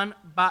a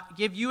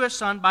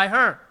son by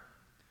her.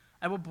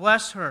 I will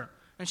bless her,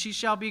 and she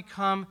shall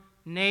become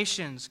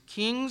nations.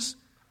 Kings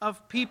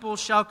of people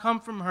shall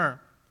come from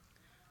her.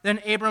 Then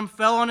Abram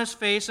fell on his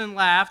face and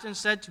laughed and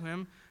said to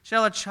him,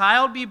 shall a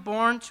child be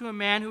born to a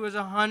man who is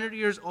 100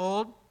 years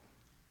old?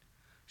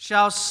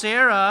 Shall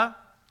Sarah,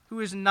 who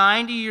is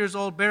 90 years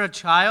old, bear a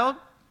child?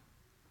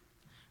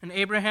 And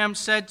Abraham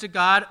said to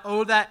God,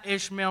 oh, that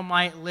Ishmael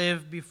might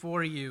live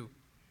before you.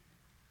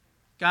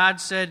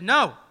 God said,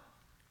 no,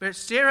 but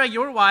Sarah,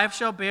 your wife,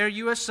 shall bear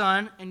you a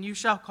son, and you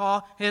shall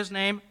call his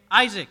name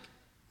Isaac.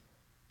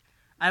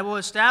 I will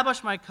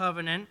establish my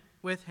covenant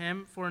with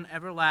him for an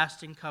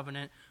everlasting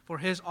covenant for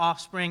his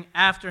offspring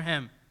after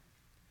him.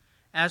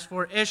 As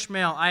for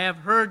Ishmael, I have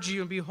heard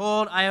you, and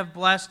behold, I have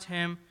blessed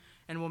him,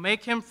 and will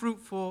make him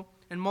fruitful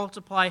and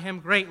multiply him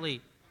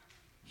greatly.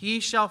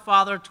 He shall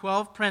father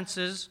 12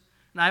 princes,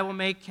 and I will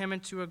make him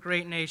into a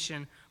great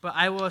nation. But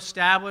I will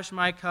establish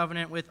my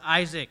covenant with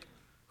Isaac,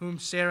 whom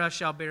Sarah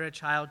shall bear a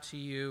child to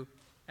you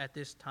at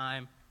this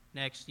time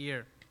next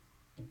year.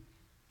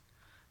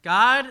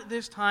 God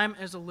this time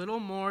is a little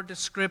more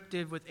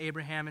descriptive with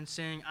Abraham and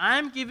saying,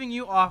 I'm giving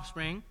you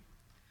offspring.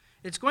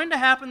 It's going to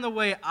happen the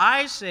way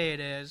I say it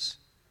is,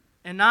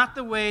 and not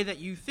the way that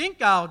you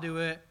think I'll do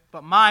it,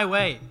 but my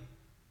way.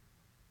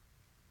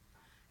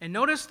 And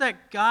notice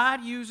that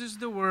God uses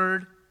the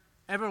word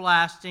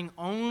everlasting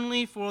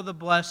only for the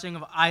blessing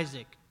of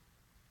Isaac,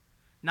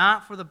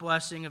 not for the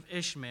blessing of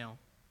Ishmael.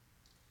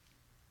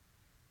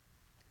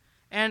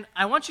 And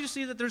I want you to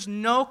see that there's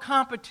no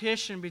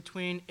competition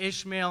between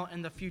Ishmael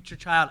and the future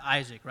child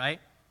Isaac,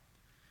 right?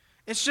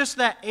 It's just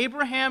that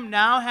Abraham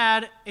now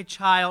had a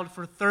child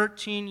for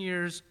 13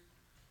 years,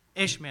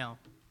 Ishmael,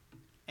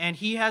 and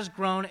he has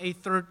grown a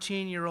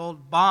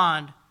 13-year-old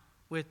bond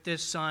with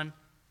this son,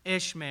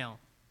 Ishmael.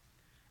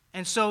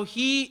 And so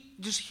he,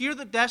 just hear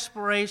the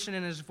desperation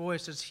in his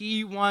voice as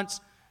he wants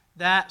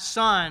that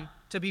son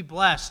to be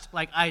blessed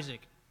like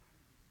Isaac.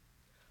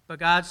 But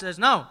God says,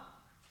 no,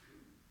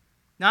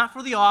 not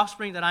for the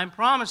offspring that I'm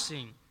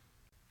promising.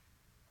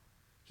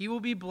 He will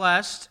be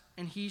blessed,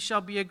 and he shall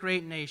be a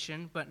great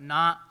nation, but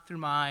not through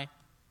my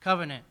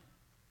covenant.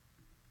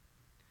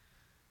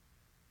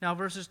 Now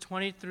verses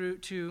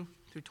 22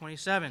 through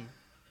 27.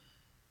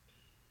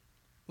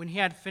 When he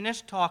had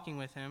finished talking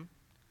with him,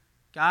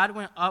 God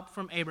went up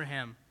from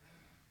Abraham.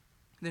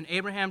 Then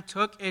Abraham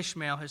took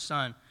Ishmael, his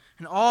son,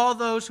 and all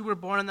those who were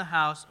born in the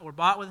house or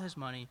bought with his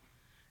money,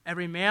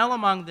 every male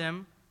among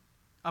them,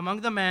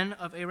 among the men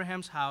of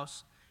Abraham's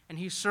house, and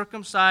he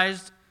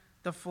circumcised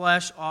the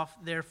flesh off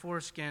their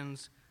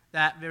foreskins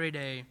that very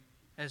day,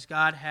 as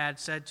God had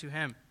said to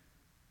him.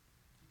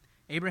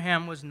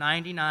 Abraham was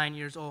 99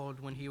 years old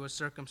when he was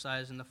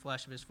circumcised in the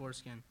flesh of his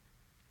foreskin.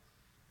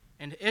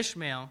 And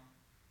Ishmael,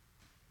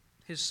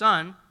 his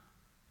son,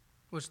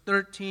 was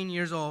 13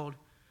 years old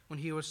when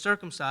he was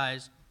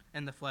circumcised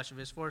in the flesh of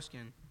his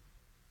foreskin.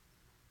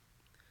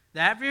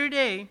 That very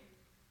day,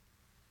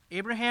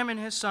 Abraham and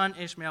his son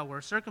Ishmael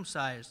were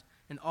circumcised,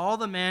 and all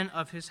the men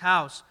of his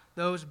house,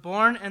 those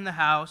born in the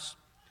house,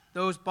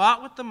 those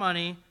bought with the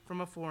money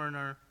from a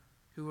foreigner,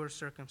 who were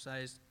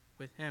circumcised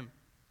with him.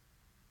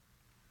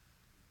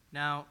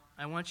 Now,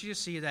 I want you to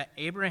see that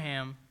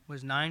Abraham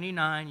was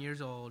 99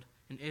 years old,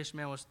 and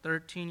Ishmael was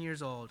 13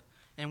 years old.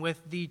 And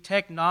with the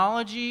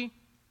technology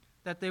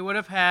that they would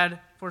have had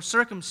for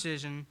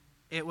circumcision,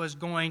 it was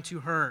going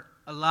to hurt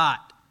a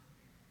lot.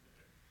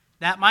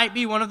 That might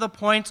be one of the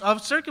points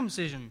of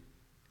circumcision.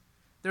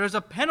 There is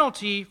a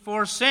penalty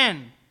for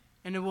sin,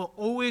 and it will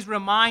always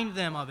remind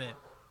them of it.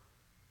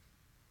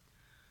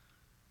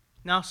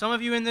 Now, some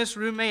of you in this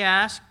room may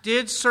ask,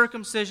 did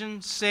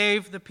circumcision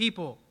save the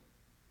people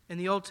in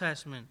the Old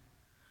Testament?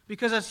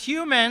 Because as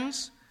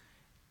humans,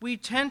 we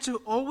tend to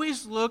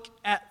always look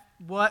at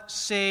what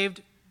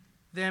saved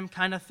them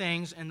kind of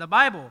things in the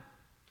Bible.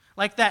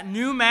 Like that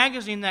new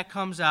magazine that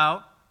comes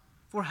out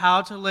for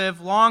how to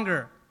live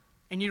longer.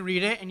 And you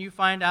read it and you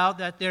find out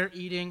that they're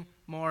eating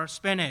more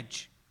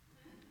spinach.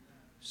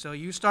 So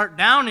you start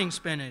downing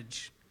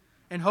spinach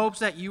in hopes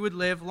that you would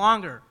live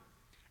longer.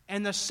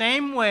 In the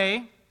same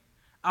way,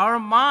 our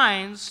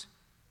minds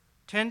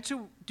tend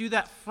to do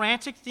that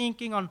frantic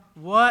thinking on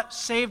what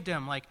saved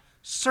them, like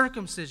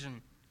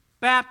circumcision,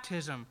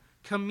 baptism,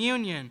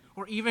 communion,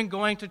 or even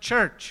going to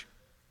church.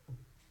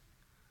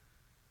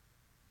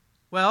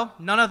 Well,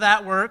 none of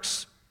that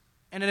works,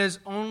 and it is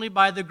only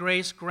by the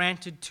grace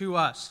granted to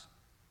us.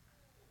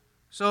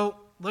 So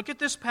look at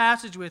this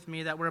passage with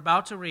me that we're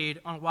about to read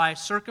on why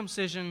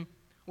circumcision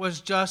was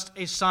just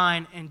a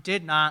sign and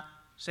did not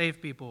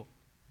save people.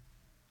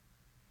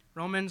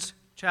 Romans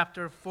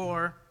chapter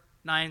 4,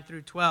 9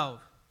 through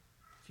 12.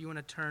 If you want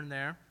to turn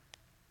there.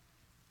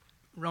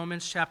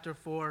 Romans chapter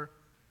 4,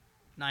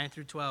 9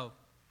 through 12.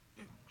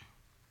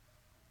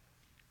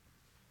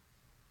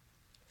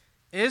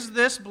 Is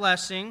this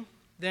blessing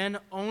then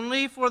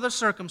only for the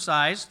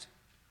circumcised,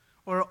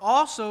 or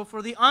also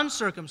for the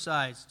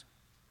uncircumcised?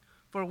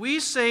 For we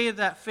say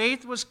that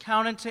faith was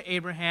counted to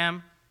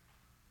Abraham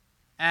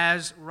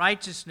as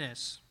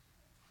righteousness.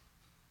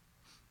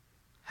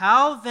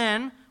 How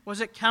then was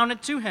it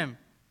counted to him?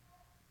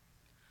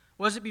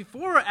 Was it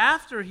before or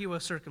after he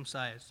was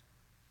circumcised?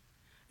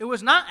 It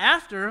was not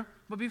after,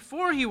 but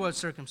before he was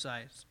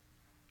circumcised.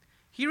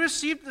 He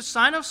received the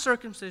sign of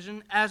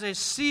circumcision as a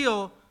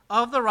seal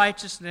of the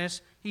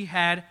righteousness he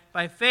had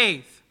by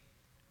faith,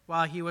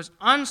 while he was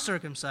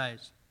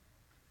uncircumcised.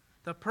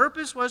 The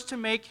purpose was to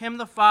make him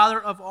the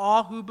father of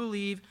all who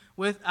believe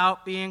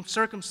without being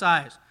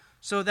circumcised,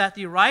 so that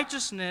the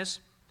righteousness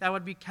that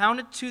would be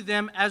counted to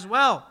them as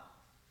well,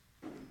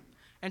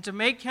 and to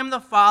make him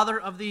the father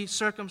of the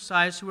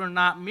circumcised who are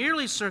not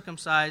merely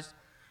circumcised,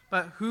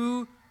 but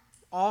who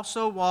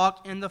also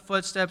walk in the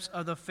footsteps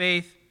of the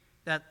faith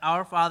that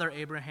our father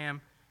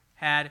Abraham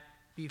had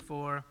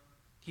before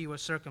he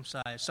was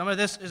circumcised. Some of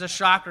this is a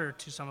shocker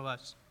to some of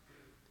us,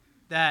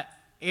 that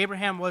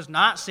Abraham was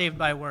not saved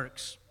by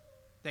works,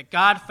 that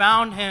God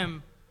found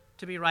him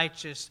to be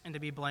righteous and to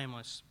be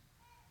blameless.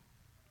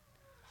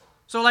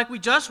 So like we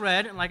just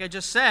read, and like I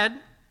just said,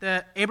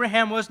 that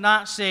Abraham was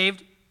not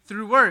saved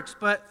through works,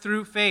 but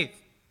through faith.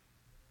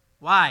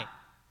 Why?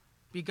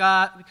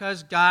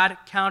 Because God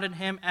counted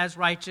him as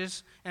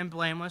righteous and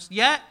blameless.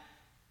 Yet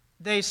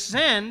they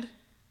sinned.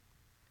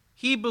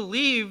 He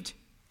believed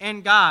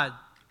in God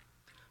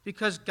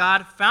because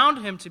God found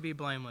him to be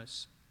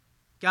blameless.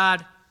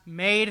 God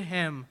made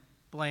him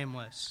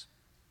blameless.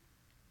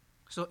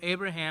 So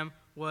Abraham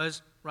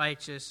was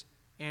righteous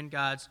in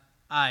God's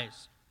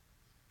eyes.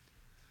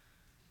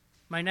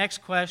 My next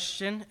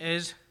question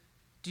is,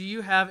 do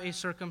you have a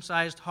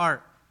circumcised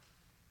heart?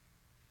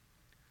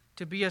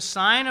 To be a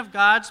sign of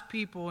God's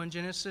people in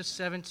Genesis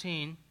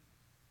 17,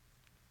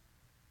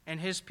 and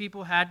his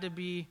people had to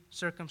be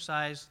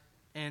circumcised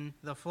in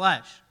the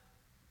flesh.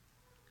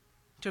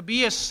 To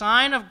be a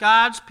sign of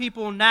God's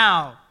people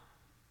now,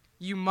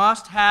 you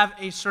must have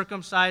a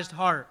circumcised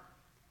heart.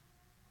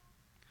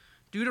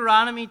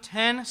 Deuteronomy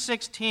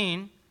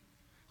 10:16,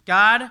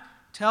 God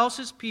tells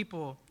his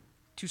people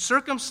to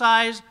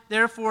circumcise,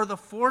 therefore, the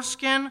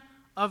foreskin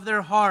of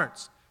their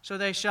hearts, so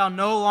they shall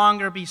no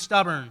longer be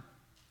stubborn.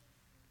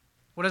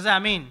 What does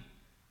that mean?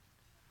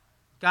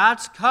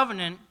 God's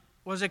covenant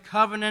was a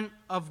covenant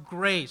of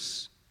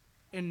grace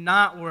and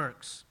not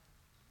works.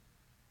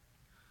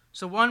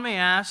 So one may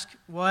ask,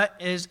 what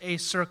is a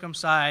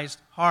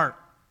circumcised heart?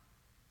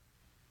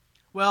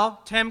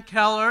 Well, Tim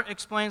Keller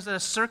explains that a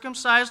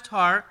circumcised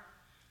heart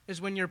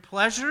is when your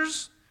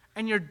pleasures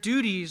and your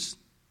duties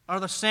are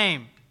the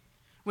same.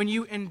 When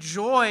you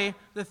enjoy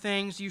the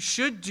things you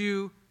should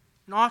do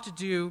and ought to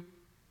do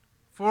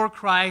for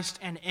Christ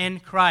and in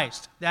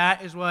Christ.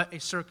 That is what a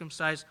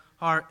circumcised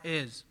heart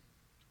is.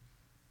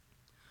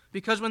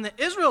 Because when the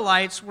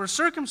Israelites were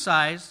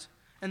circumcised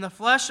in the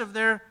flesh of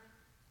their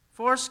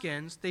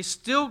foreskins, they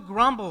still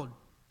grumbled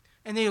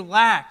and they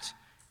lacked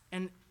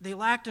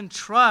in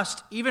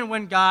trust even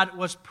when God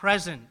was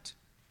present.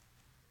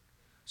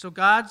 So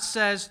God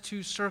says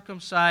to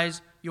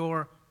circumcise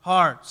your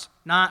hearts,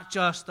 not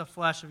just the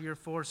flesh of your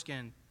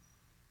foreskin.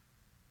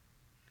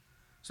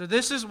 So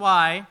this is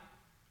why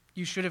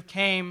you should have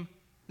came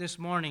this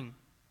morning.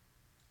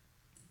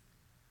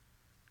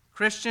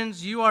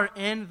 Christians, you are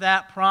in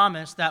that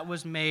promise that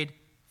was made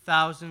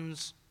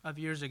thousands of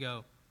years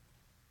ago.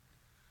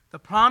 The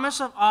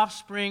promise of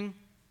offspring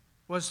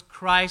was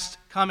Christ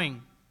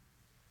coming.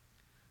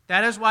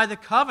 That is why the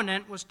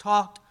covenant was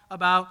talked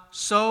about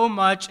so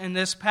much in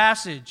this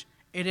passage.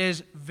 It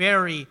is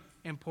very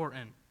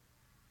important.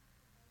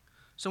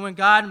 So when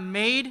God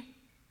made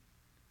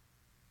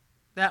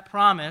that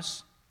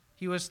promise,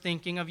 he was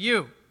thinking of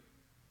you.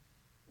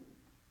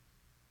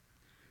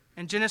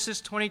 In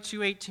Genesis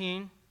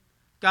 22:18,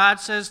 God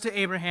says to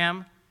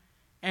Abraham,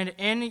 "And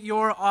in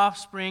your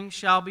offspring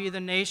shall be the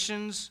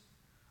nations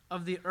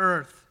of the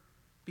earth.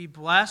 Be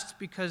blessed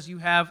because you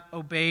have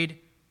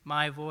obeyed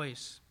my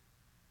voice."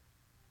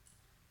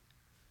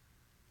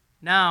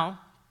 Now,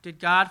 did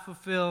God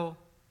fulfill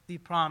the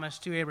promise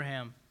to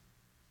Abraham?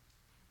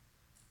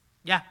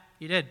 Yeah,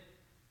 he did.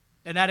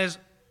 And that is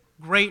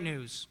great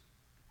news.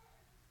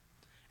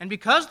 And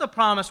because the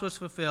promise was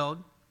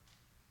fulfilled,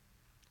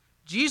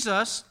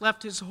 Jesus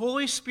left his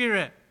Holy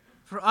Spirit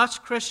for us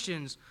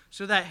Christians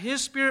so that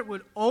his Spirit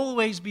would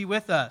always be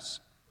with us.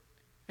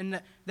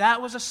 And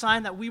that was a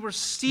sign that we were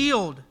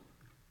sealed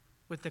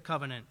with the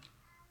covenant.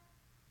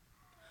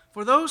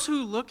 For those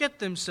who look at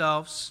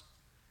themselves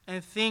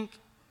and think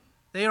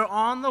they are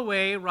on the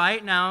way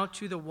right now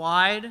to the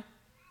wide,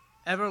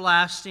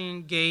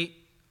 everlasting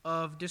gate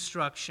of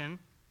destruction,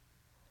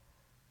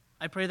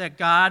 I pray that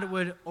God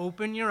would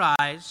open your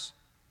eyes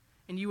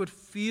and you would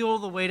feel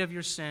the weight of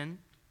your sin.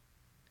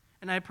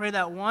 And I pray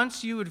that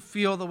once you would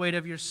feel the weight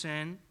of your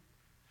sin,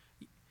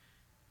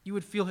 you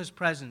would feel his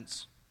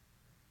presence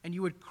and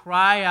you would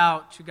cry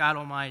out to God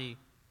Almighty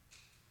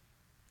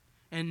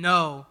and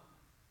know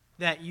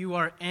that you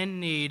are in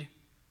need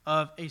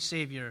of a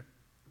Savior.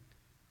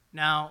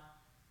 Now,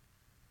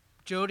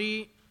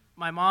 Jody,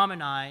 my mom,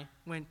 and I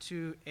went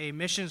to a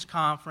missions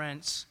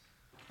conference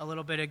a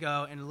little bit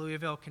ago in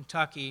Louisville,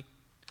 Kentucky,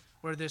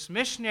 where this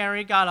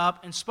missionary got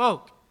up and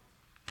spoke.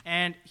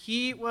 And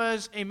he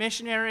was a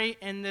missionary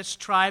in this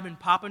tribe in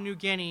Papua New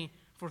Guinea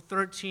for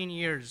 13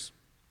 years.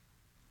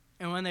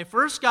 And when they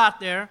first got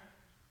there,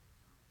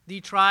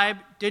 the tribe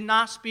did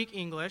not speak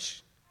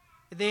English.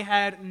 They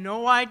had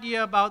no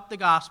idea about the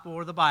gospel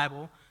or the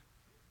Bible.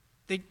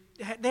 They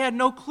had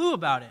no clue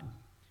about it.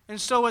 And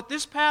so what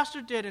this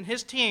pastor did and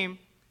his team,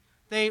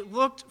 they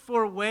looked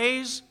for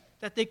ways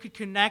that they could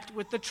connect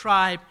with the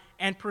tribe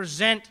and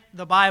present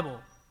the Bible.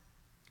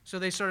 So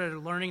they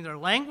started learning their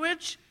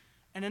language,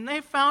 and then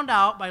they found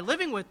out by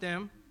living with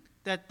them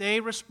that they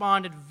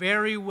responded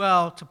very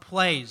well to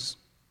plays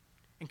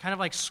and kind of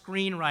like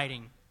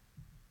screenwriting.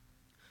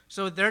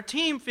 So their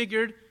team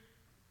figured,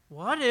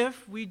 what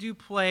if we do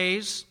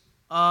plays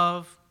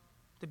of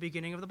the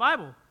beginning of the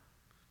Bible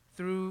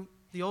through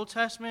the Old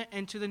Testament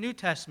into the New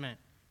Testament?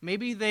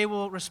 Maybe they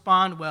will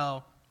respond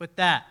well with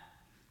that.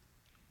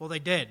 Well, they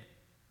did.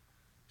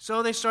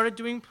 So they started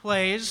doing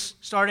plays,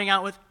 starting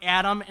out with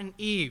Adam and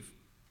Eve.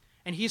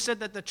 And he said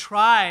that the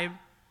tribe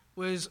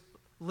was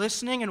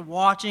listening and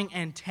watching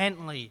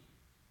intently.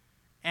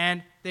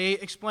 And they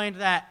explained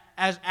that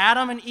as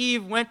Adam and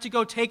Eve went to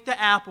go take the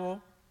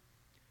apple,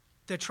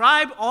 the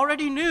tribe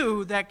already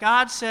knew that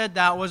God said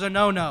that was a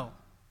no-no.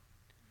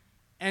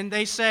 And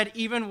they said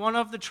even one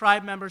of the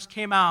tribe members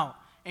came out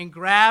and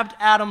grabbed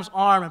Adam's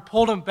arm and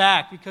pulled him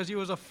back because he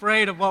was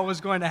afraid of what was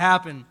going to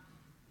happen.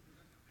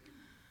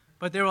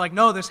 But they were like,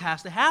 no, this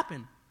has to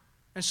happen.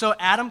 And so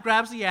Adam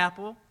grabs the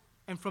apple,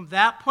 and from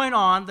that point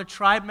on, the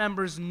tribe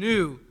members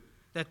knew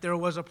that there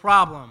was a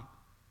problem.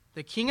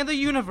 The king of the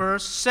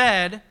universe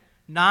said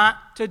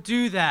not to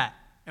do that.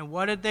 And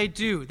what did they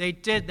do? They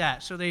did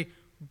that. So they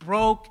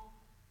broke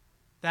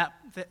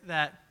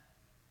that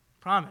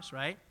promise,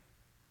 right?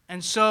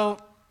 And so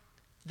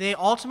they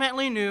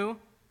ultimately knew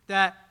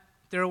that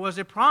there was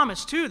a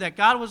promise too, that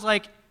God was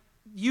like,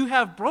 you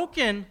have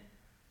broken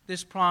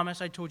this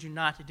promise I told you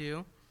not to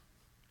do.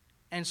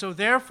 And so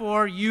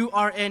therefore you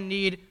are in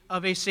need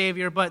of a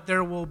Savior, but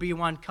there will be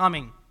one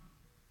coming.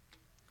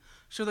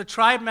 So the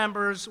tribe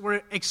members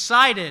were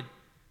excited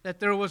that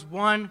there was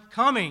one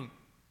coming,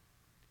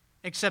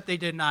 except they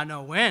did not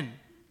know when.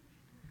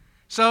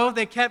 So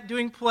they kept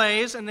doing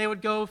plays, and they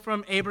would go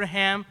from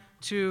Abraham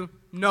to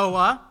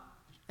Noah,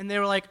 and they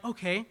were like,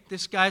 okay,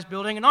 this guy's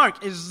building an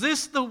ark. Is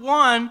this the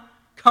one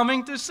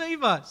coming to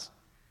save us?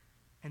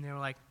 And they were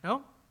like,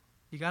 no,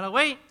 you got to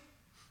wait.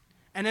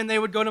 And then they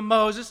would go to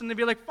Moses, and they'd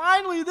be like,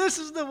 finally, this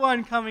is the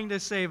one coming to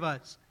save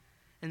us.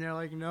 And they're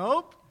like,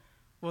 nope.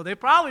 Well, they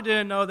probably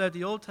didn't know that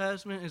the Old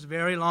Testament is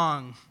very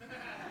long.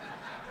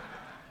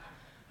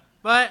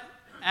 But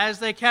as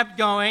they kept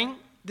going,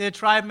 the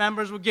tribe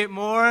members would get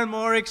more and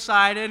more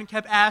excited and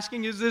kept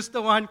asking, is this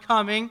the one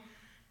coming?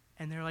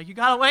 And they're like, you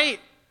got to wait.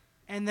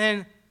 And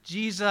then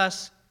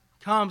Jesus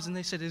comes, and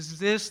they said, is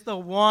this the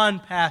one,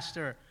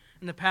 Pastor?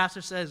 And the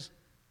pastor says,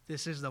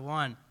 this is the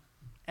one.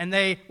 And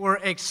they were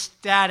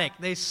ecstatic.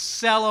 They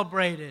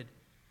celebrated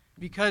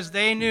because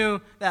they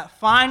knew that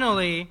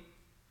finally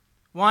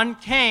one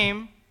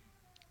came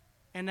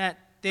and that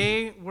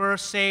they were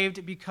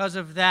saved because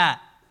of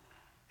that.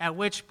 At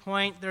which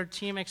point their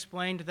team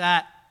explained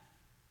that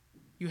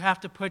you have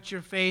to put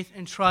your faith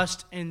and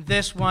trust in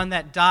this one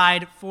that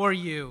died for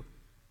you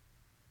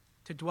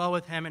to dwell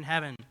with him in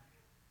heaven.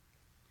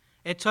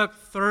 It took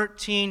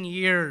 13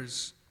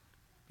 years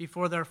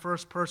before their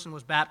first person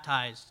was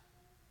baptized.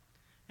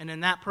 And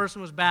then that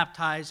person was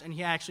baptized, and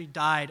he actually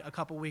died a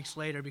couple weeks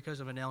later because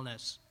of an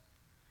illness.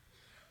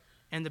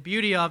 And the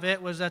beauty of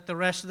it was that the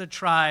rest of the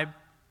tribe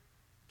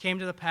came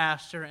to the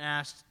pastor and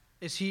asked,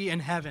 is he in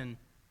heaven?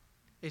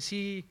 Is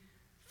he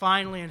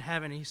finally in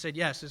heaven? And he said,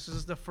 yes, this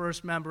is the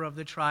first member of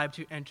the tribe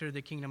to enter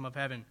the kingdom of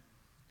heaven.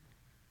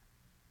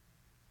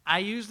 I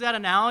use that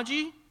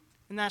analogy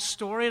in that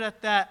story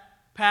that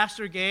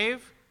pastor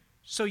gave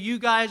so you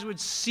guys would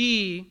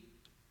see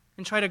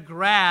and try to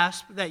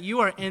grasp that you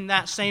are in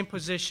that same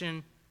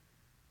position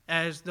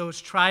as those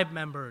tribe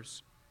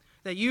members.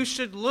 That you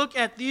should look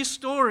at these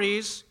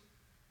stories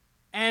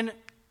and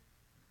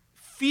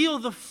feel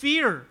the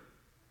fear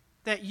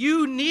that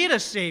you need a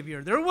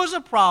Savior. There was a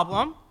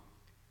problem,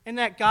 and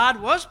that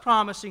God was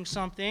promising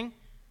something,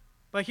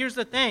 but here's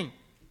the thing.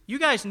 You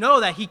guys know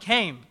that He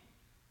came.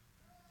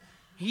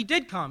 He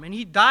did come, and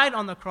He died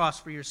on the cross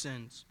for your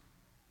sins.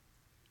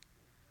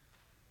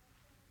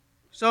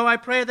 So I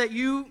pray that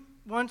you,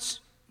 once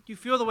you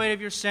feel the weight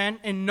of your sin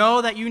and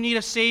know that you need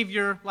a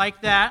Savior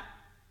like that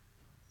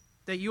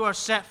you are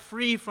set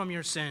free from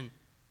your sin.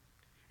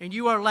 And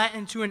you are let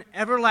into an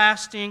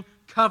everlasting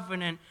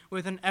covenant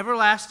with an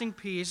everlasting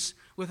peace,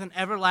 with an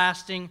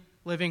everlasting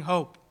living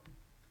hope.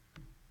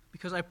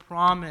 Because I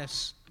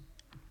promise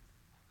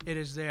it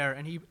is there.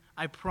 And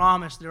I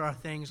promise there are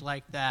things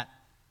like that.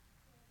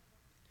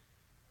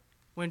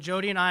 When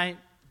Jody and I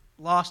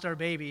lost our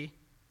baby,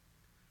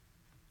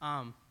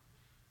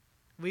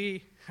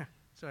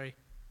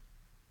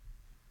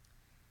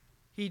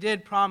 He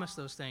did promise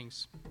those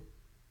things.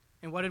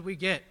 And what did we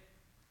get?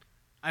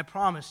 I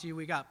promise you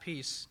we got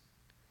peace.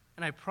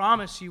 And I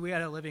promise you we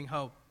had a living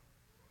hope.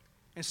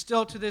 And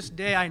still to this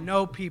day, I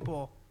know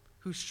people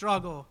who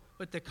struggle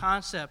with the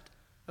concept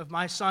of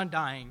my son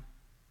dying,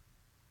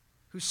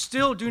 who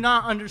still do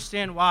not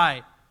understand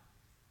why.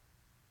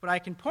 But I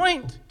can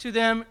point to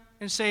them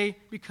and say,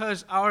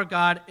 because our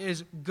God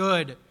is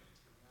good.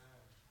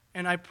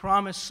 And I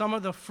promise some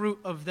of the fruit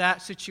of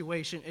that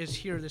situation is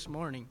here this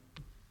morning.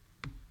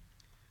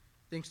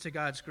 Thanks to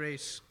God's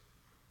grace.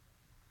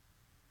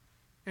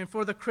 And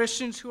for the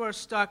Christians who are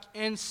stuck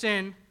in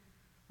sin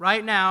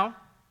right now,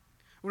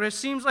 where it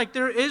seems like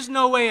there is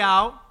no way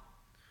out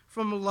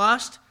from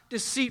lust,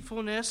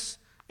 deceitfulness,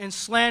 and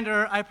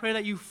slander, I pray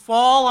that you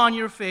fall on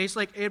your face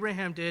like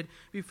Abraham did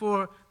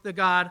before the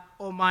God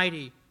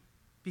Almighty,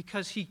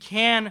 because He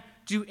can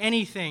do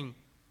anything.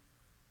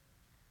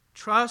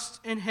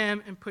 Trust in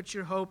Him and put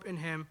your hope in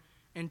Him,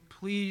 and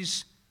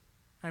please,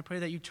 I pray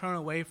that you turn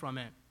away from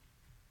it.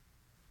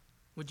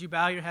 Would you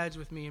bow your heads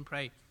with me and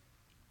pray?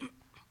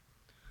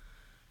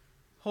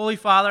 Holy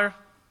Father,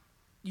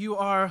 you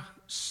are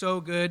so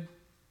good,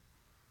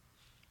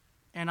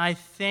 and I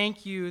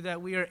thank you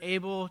that we are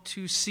able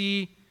to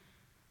see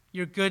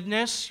your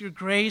goodness, your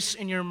grace,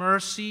 and your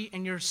mercy,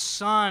 and your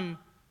Son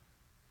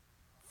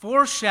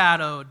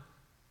foreshadowed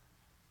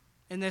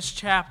in this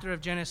chapter of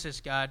Genesis,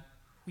 God.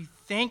 We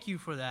thank you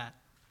for that.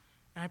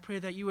 And I pray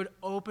that you would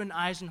open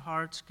eyes and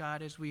hearts,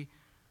 God, as we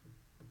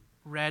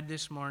read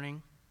this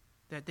morning,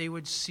 that they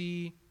would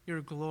see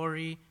your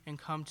glory and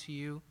come to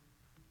you.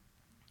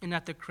 And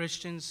that the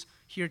Christians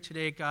here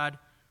today, God,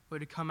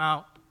 would come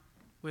out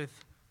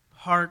with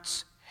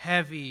hearts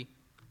heavy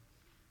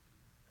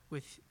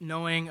with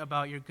knowing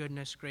about your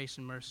goodness, grace,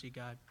 and mercy,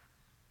 God.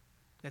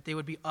 That they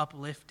would be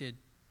uplifted.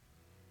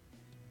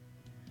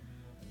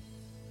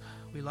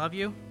 We love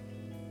you,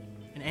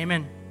 and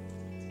amen.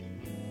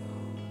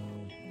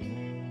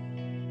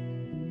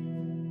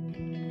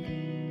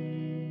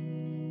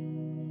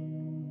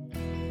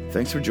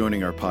 Thanks for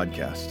joining our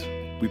podcast.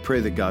 We pray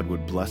that God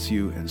would bless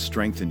you and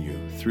strengthen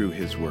you through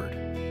His Word.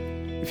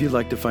 If you'd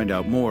like to find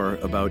out more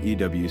about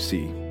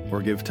EWC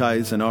or give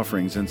tithes and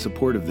offerings in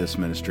support of this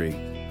ministry,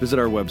 visit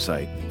our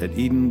website at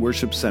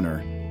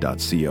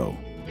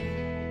EdenWorshipCenter.co.